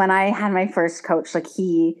 Because when I had my first coach, like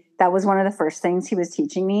that was one of the first things he was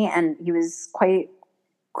teaching me, and he was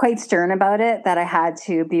quite stern about it, that I had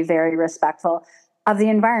to be very respectful of the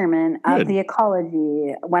environment, of the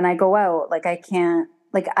ecology. When I go out, like I can't,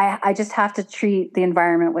 like I just have to treat the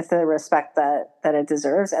environment with the respect that it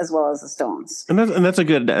deserves, as well as the stones. And that's a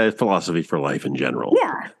good philosophy for life in general.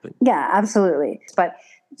 Yeah, absolutely. But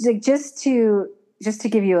just to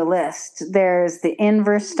give you a list, there's the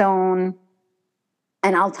inverse stone,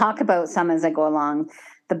 and I'll talk about some as I go along.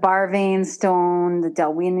 The Barvane stone, the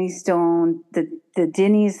Dalwhinnie stone, the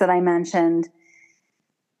Dinnies that I mentioned,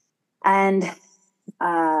 and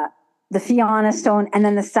the Fianna stone, and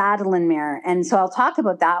then the Saddle and Mare. And so I'll talk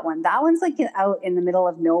about that one. That one's like out in the middle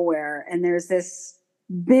of nowhere, and there's this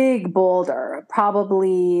big boulder,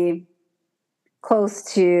 probably close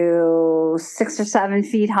to 6 or 7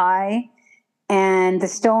 feet high. And the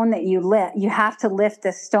stone that you lift, you have to lift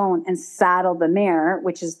this stone and saddle the mare,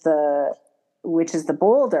 which is the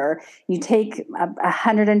boulder. You take a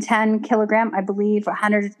 110 kilogram, I believe,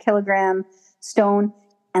 100 kilogram stone,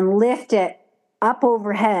 and lift it up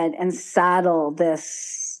overhead and saddle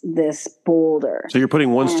this boulder. So you're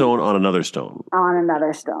putting one stone on another stone. On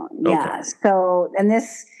another stone, yeah. Okay. So, and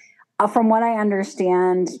this, from what I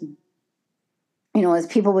understand, as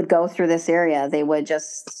people would go through this area,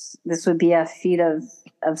 this would be a feat of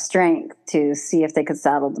strength to see if they could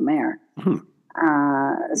saddle the mare.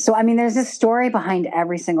 Mm-hmm. So, I mean, there's a story behind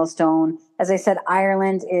every single stone. As I said,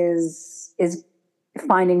 Ireland is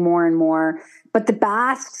finding more and more, but the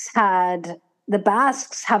Basques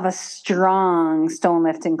have a strong stone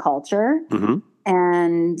lifting culture. Mm-hmm.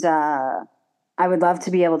 And I would love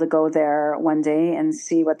to be able to go there one day and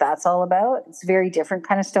see what that's all about. It's very different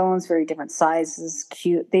kind of stones, very different sizes.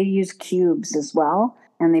 They use cubes as well,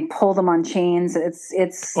 and they pull them on chains.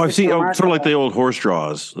 It's. I've seen sort of like the old horse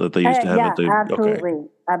draws that they used to have.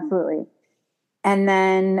 Absolutely. And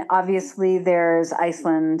then obviously there's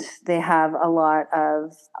Iceland. They have a lot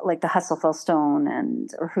of like the Husselfell stone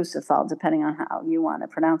or Husafell, depending on how you want to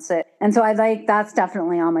pronounce it. And so that's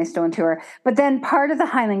definitely on my stone tour. But then part of the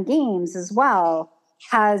Highland Games as well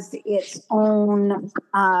has its own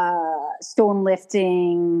stone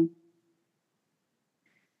lifting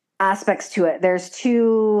aspects to it. There's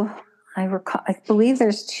two, I believe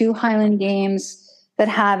there's two Highland Games that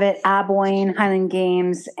have it, Aboyne Highland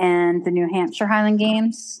Games and the New Hampshire Highland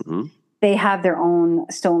Games. Mm-hmm. They have their own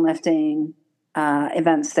stone lifting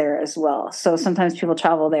events there as well. So sometimes people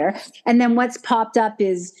travel there. And then what's popped up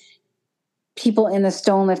is people in the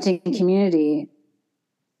stone lifting community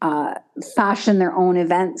fashion their own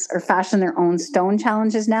events or fashion their own stone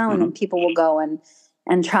challenges now. Mm-hmm. And then people will go and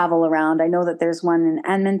travel around. I know that there's one in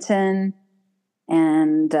Edmonton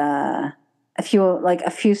and a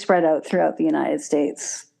few spread out throughout the United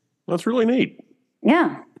States. That's really neat.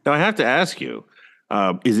 Yeah. Now I have to ask you,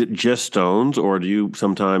 is it just stones, or do you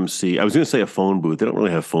sometimes see, I was going to say a phone booth. They don't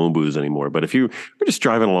really have phone booths anymore, but if you're just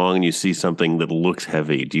driving along and you see something that looks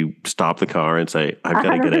heavy, do you stop the car and say, I've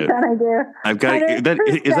got to get out? I do. I've got to,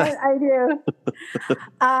 I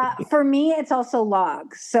do. For me, it's also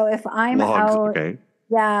logs. So if I'm out, okay.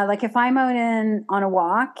 Yeah, like if I'm out on a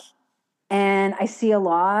walk and I see a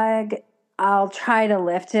log, I'll try to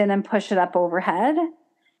lift it and push it up overhead,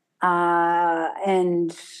 and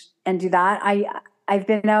do that. I've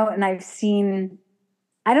been out and I've seen,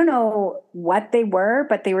 I don't know what they were,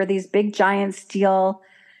 but they were these big giant steel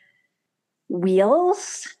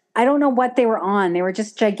wheels. I don't know what they were on. They were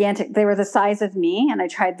just gigantic. They were the size of me, and I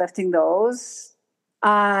tried lifting those.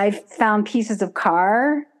 I found pieces of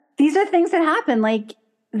car. These are things that happen. Like,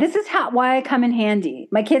 this is why I come in handy.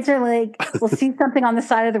 My kids are like, we'll see something on the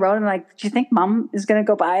side of the road and like, do you think mom is going to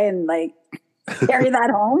go by and like carry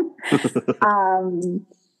that home?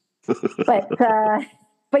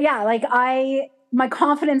 But yeah, like my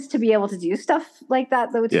confidence to be able to do stuff like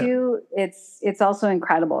that though too, it's also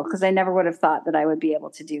incredible because I never would have thought that I would be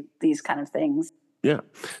able to do these kind of things. Yeah.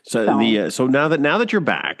 So now that you're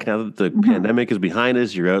back, now that the pandemic is behind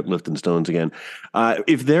us, you're out lifting stones again.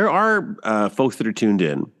 If there are folks that are tuned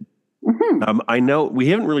in, I know we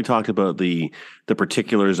haven't really talked about the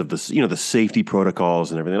particulars of the safety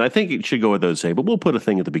protocols and everything. I think it should go without saying, but we'll put a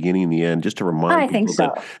thing at the beginning and the end just to remind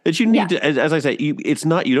people that you need to, as I say, it's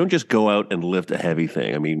not, you don't just go out and lift a heavy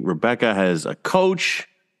thing. I mean, Rebecca has a coach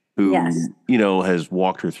who, has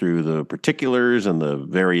walked her through the particulars and the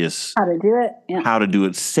various how to do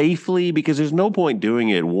it safely, because there's no point doing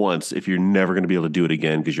it once if you're never going to be able to do it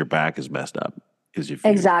again because your back is messed up.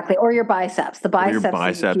 Exactly. Or your biceps. The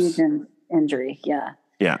biceps. Is a huge injury. Yeah.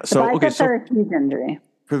 Yeah. The biceps are a huge injury.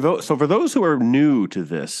 For those who are new to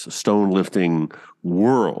this stone lifting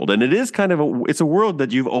world, and it is kind of it's a world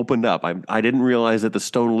that you've opened up. I didn't realize that the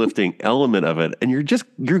stone lifting element of it, and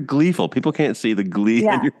you're gleeful. People can't see the glee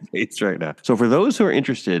in your face right now. So for those who are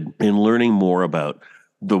interested in learning more about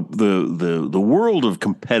the world of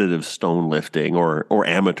competitive stone lifting or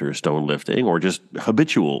amateur stone lifting or just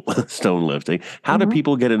habitual stone lifting, how do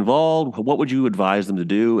people get involved? What would you advise them to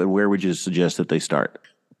do, and where would you suggest that they start?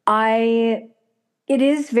 It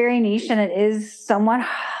is very niche and it is somewhat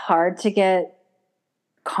hard to get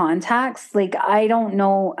contacts. Like, I don't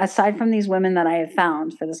know, aside from these women that I have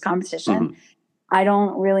found for this competition, I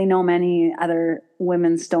don't really know many other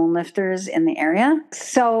women stone lifters in the area.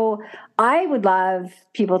 So I would love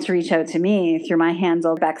people to reach out to me through my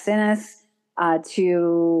handle, BEX INNES,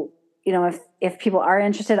 if people are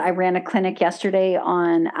interested. I ran a clinic yesterday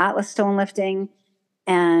on Atlas stone lifting,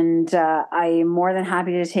 and I am more than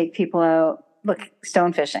happy to take people out. Look,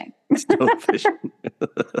 stone fishing.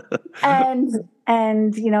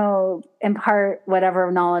 and impart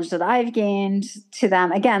whatever knowledge that I've gained to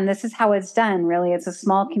them. Again, this is how it's done, really. It's a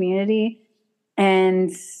small community,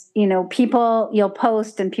 and people, you'll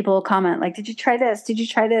post and people will comment like, did you try this? Did you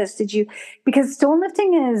try this? Because stone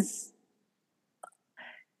lifting is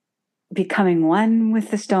becoming one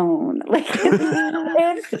with the stone. Like,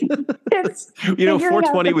 it's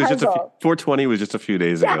 420 was just a few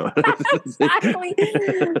days ago. Exactly.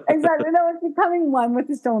 No, it's becoming one with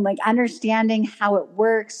the stone, like understanding how it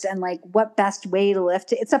works and like what best way to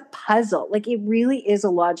lift it. It's a puzzle. Like, it really is a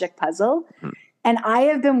logic puzzle. And I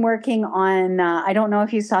have been working on, I don't know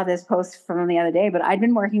if you saw this post from the other day, but I've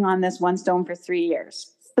been working on this one stone for 3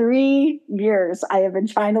 years. 3 years I have been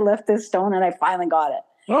trying to lift this stone, and I finally got it.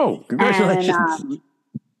 Oh, congratulations. And,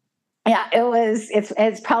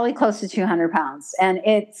 it's probably close to 200 pounds, and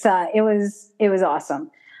it was awesome.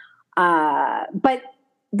 But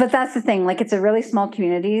that's the thing, like, it's a really small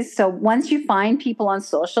community. So once you find people on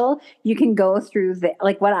social, you can go through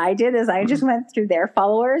what I did is I just went through their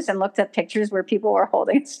followers and looked at pictures where people were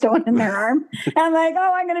holding a stone in their arm. And I'm like,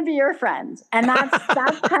 oh, I'm going to be your friend. And that's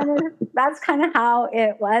kind of how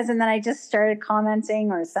it was. And then I just started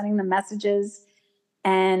commenting or sending them messages.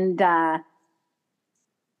 And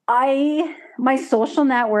My social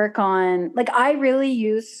network I really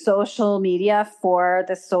use social media for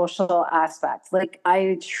the social aspect. Like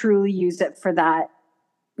I truly use it for that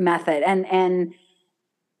method. And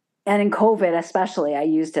in COVID especially, I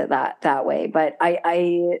used it that way. But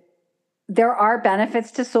I there are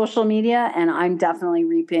benefits to social media, and I'm definitely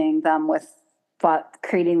reaping them with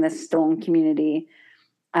creating this stone community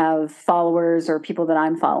of followers or people that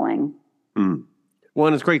I'm following. Mm. Well,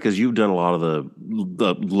 and it's great because you've done a lot of the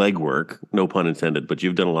legwork, no pun intended, but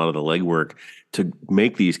you've done a lot of the legwork to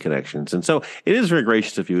make these connections. And so it is very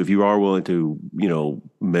gracious of you if you are willing to,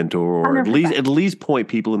 mentor or 100%. at least point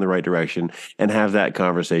people in the right direction and have that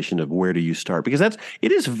conversation of where do you start? Because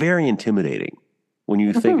it is very intimidating when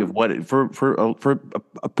you think of what for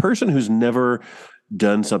a person who's never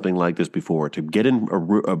done something like this before, to get in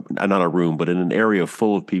not a room, but in an area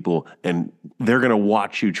full of people, and they're going to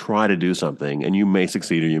watch you try to do something, and you may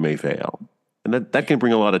succeed or you may fail. And that can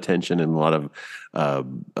bring a lot of tension and a lot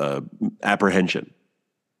of apprehension.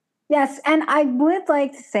 Yes, and I would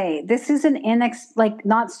like to say this is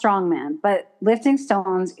not strongman, but lifting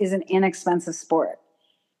stones is an inexpensive sport.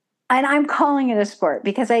 And I'm calling it a sport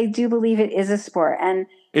because I do believe it is a sport. And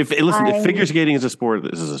if figure skating is a sport,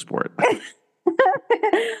 this is a sport.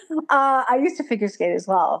 I used to figure skate as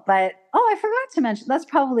well, but I forgot to mention that's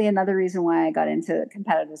probably another reason why I got into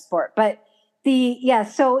competitive sport. But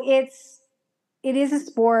so it is a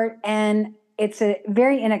sport, and it's a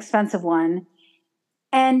very inexpensive one,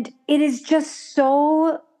 and it is just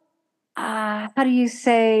so how do you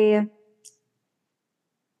say?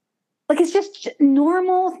 Like it's just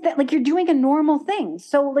normal. Like you're doing a normal thing.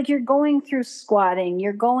 So like you're going through squatting,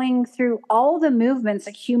 you're going through all the movements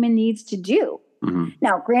a human needs to do. Mm-hmm.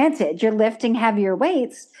 Now, granted, you're lifting heavier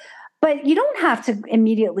weights, but you don't have to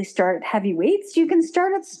immediately start at heavy weights. You can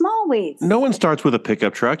start at small weights. No one starts with a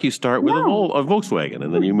pickup truck. You start with a Volkswagen,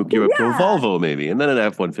 and then you move up to a Volvo maybe, and then an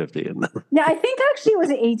F-150. Yeah, I think actually it was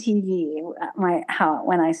an ATV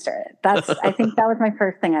when I started. I think that was my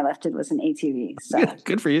first thing I lifted was an ATV. So. Yeah,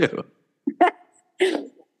 good for you.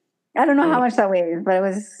 I don't know how much that weighs, but it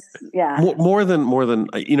was, more than,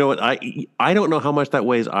 you know what? I don't know how much that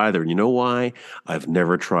weighs either. And you know why? I've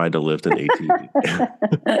never tried to lift an ATV.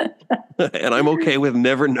 And I'm okay with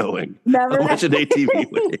never knowing how much an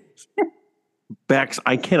ATV weighs. Bex,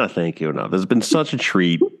 I cannot thank you enough. This has been such a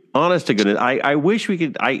treat. Honest to goodness, I wish we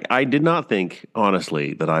could, I did not think,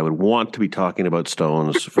 honestly, that I would want to be talking about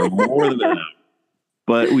stones for more than that.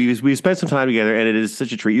 But we spent some time together, and it is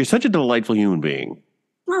such a treat. You're such a delightful human being.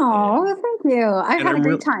 Oh, thank you. I've had a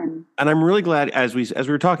great time. And I'm really glad, as we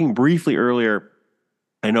were talking briefly earlier,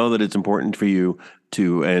 I know that it's important for you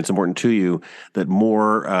and it's important to you that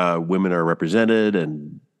more women are represented,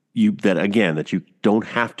 and that you don't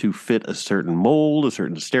have to fit a certain mold, a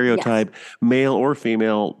certain stereotype, male or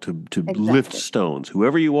female, to lift stones.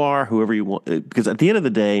 Whoever you are, whoever you want. Because at the end of the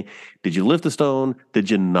day, did you lift a stone? Did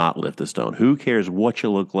you not lift a stone? Who cares what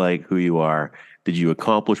you look like, who you are? Did you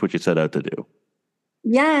accomplish what you set out to do?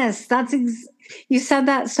 Yes, you said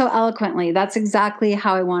that so eloquently. That's exactly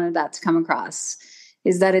how I wanted that to come across.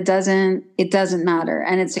 Is that it doesn't matter,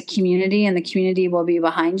 and it's a community, and the community will be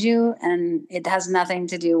behind you, and it has nothing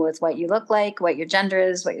to do with what you look like, what your gender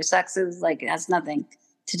is, what your sex is. Like it has nothing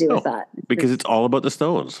to do with that. Because it's all about the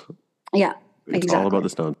stones. Yeah, it's all about the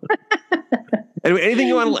stones. Anyway, anything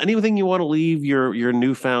you want to leave your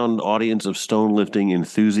newfound audience of stone lifting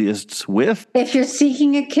enthusiasts with? If you're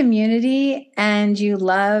seeking a community and you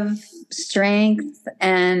love strength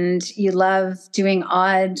and you love doing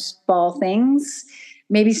oddball things,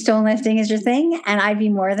 maybe stone lifting is your thing, and I'd be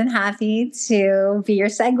more than happy to be your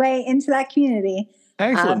segue into that community.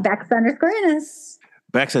 Excellent. BEX _INNES.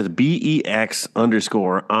 BEX has BEX_INNES.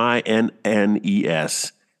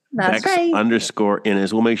 That's right.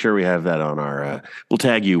 _INNES. We'll make sure we have that on our. We'll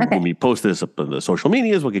tag you when we post this up on the social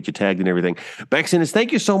medias. We'll get you tagged and everything. BEX INNES,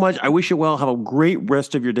 thank you so much. I wish you well. Have a great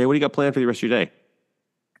rest of your day. What do you got planned for the rest of your day?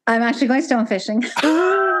 I'm actually going stone fishing.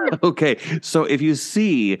 Okay, so if you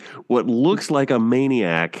see what looks like a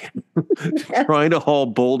maniac trying to haul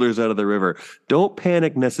boulders out of the river, don't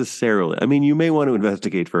panic necessarily. I mean, you may want to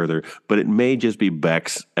investigate further, but it may just be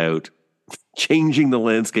BEX out changing the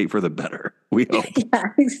landscape for the better. We hope. Yeah,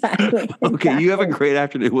 exactly. Okay, you have a great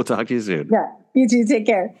afternoon. We'll talk to you soon. Yeah, you too. Take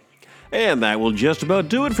care. And that will just about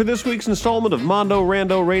do it for this week's installment of Mondo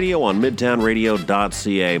Rando Radio on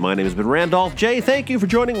midtownradio.ca. My name has been Randolph J. Thank you for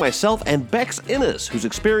joining myself and BEX INNES, whose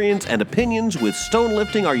experience and opinions with stone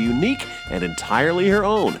lifting are unique and entirely her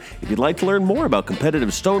own. If you'd like to learn more about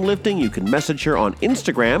competitive stone lifting, you can message her on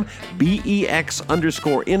Instagram,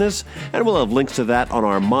 BEX_Innes, and we'll have links to that on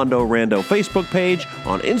our Mondo Rando Facebook page,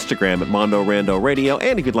 on Instagram at Mondo Rando Radio,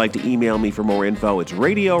 and if you'd like to email me for more info, it's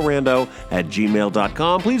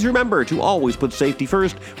radiorando@gmail.com. Please remember to always put safety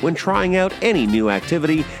first when trying out any new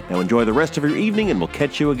activity. Now enjoy the rest of your evening, and we'll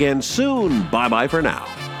catch you again soon. Bye-bye for now.